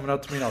kids coming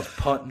up to me, and I was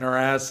punting their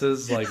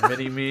asses like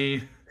mini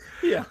me.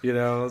 Yeah.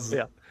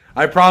 Yeah.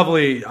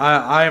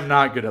 I am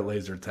not good at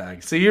laser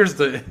tag. See, this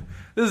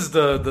is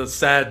the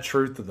sad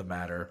truth of the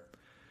matter.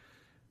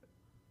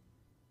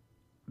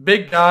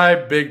 Big guy,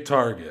 big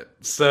target.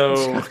 So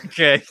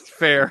Okay.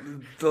 Fair.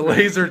 the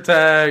laser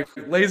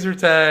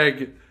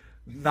tag,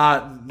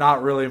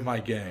 not really my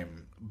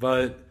game,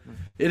 but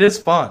it is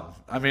fun.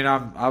 I mean,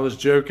 I was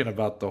joking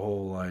about the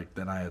whole like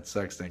then I had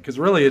sex thing because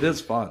really it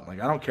is fun.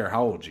 Like I don't care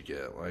how old you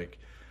get. Like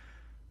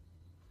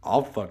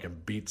I'll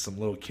fucking beat some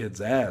little kid's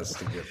ass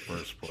to get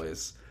first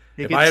place.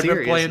 If I had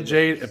been playing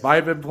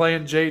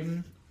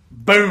Jaden,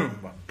 boom,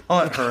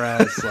 punt her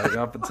ass like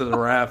up into the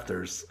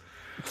rafters.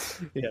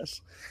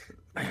 Yes.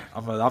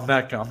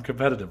 I'm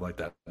competitive like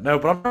that. No,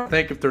 but I'm trying to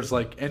think if there's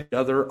like any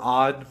other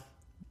odd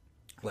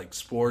like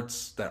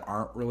sports that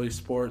aren't really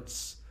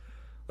sports.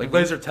 Like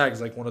laser tag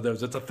is like one of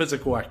those. It's a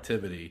physical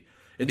activity.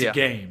 It's Yeah. a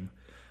game.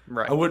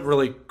 Right. I wouldn't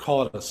really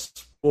call it a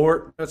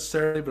sport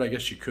necessarily, but I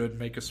guess you could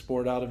make a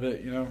sport out of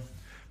it. I'm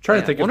trying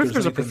to think. I wonder if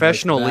there's a anything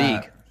professional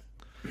like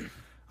league.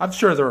 I'm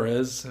sure there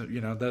is.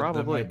 That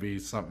Probably. might be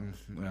something.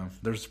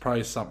 There's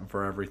probably something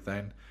for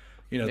everything.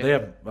 Yeah. They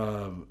have.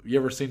 You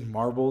ever seen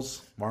marble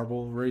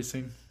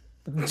racing?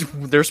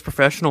 There's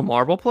professional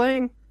marble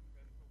playing?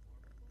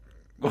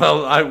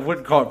 Well, I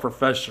wouldn't call it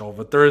professional,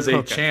 but there is a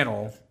Okay.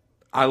 channel.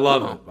 I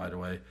love Oh. it, by the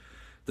way.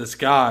 This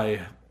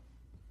guy,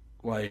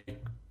 like,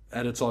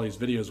 edits all these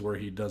videos where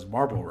he does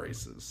marble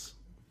races.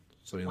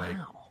 So he like,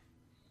 Wow.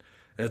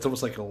 it's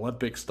almost like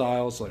Olympic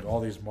style. So like all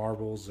these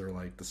marbles are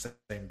like the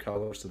same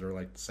color, so they're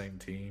like the same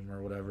team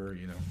or whatever.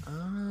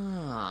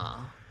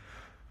 Ah.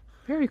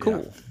 Very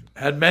cool.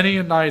 Yeah. Had many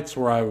a nights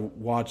where I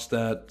watched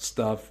that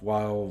stuff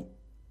while,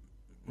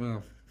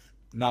 well,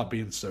 not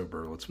being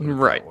sober. Let's put it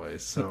Right. that way.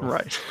 So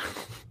Right.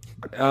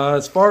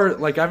 as far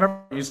like I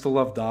remember, I used to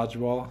love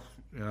dodgeball.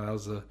 That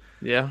was a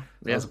Yeah.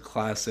 that Yeah. was a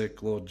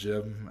classic little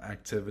gym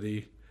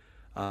activity.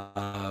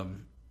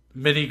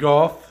 Mini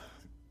golf.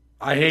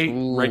 I hate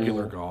Ooh.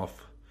 regular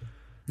golf.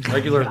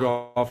 Regular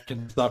golf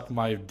can suck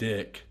my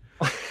dick,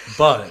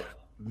 but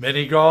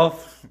mini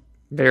golf,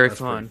 Very that's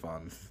fun.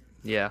 pretty fun.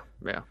 Yeah.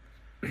 Yeah.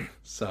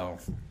 So,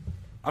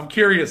 I'm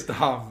curious,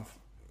 Dom.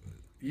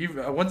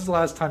 When's the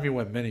last time you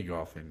went mini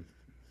golfing?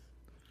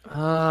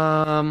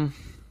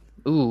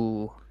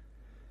 Ooh.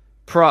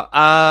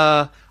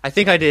 I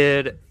think I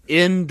did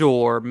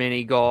indoor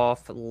mini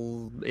golf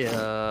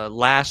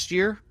last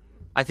year.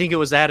 I think it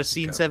was at a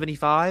Scene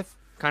 75,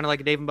 kind of like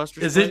a Dave and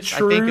Buster's Is it place.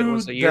 true? I think it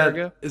was a year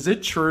ago. Is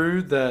it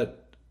true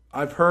that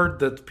I've heard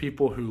that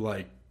people who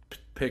like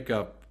pick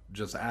up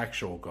just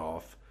actual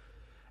golf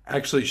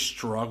actually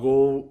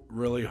struggle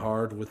really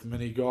hard with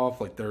mini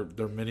golf? Like their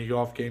mini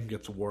golf game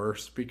gets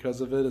worse because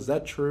of it. Is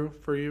that true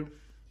for you?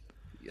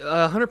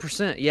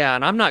 100%, yeah.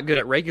 And I'm not good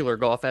at regular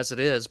golf as it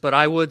is, but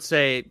I would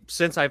say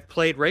since I've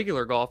played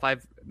regular golf,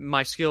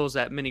 my skills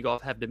at mini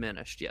golf have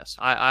diminished. Yes,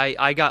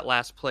 I got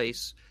last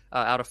place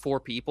out of 4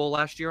 people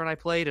last year when I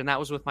played, and that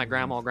was with my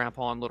grandma,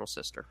 grandpa, and little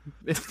sister.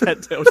 If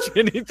that tells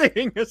you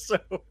anything, so.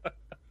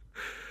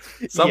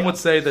 Some would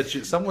say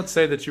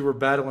that you were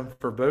battling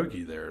for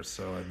bogey there.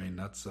 So I mean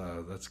that's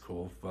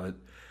cool. But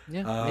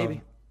Yeah,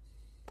 maybe.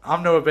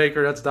 I'm Noah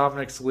Baker. That's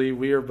Dominic Lee.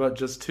 We are but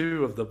just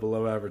two of the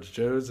below average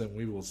Joes, and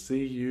we will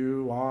see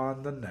you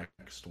on the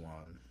next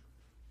one.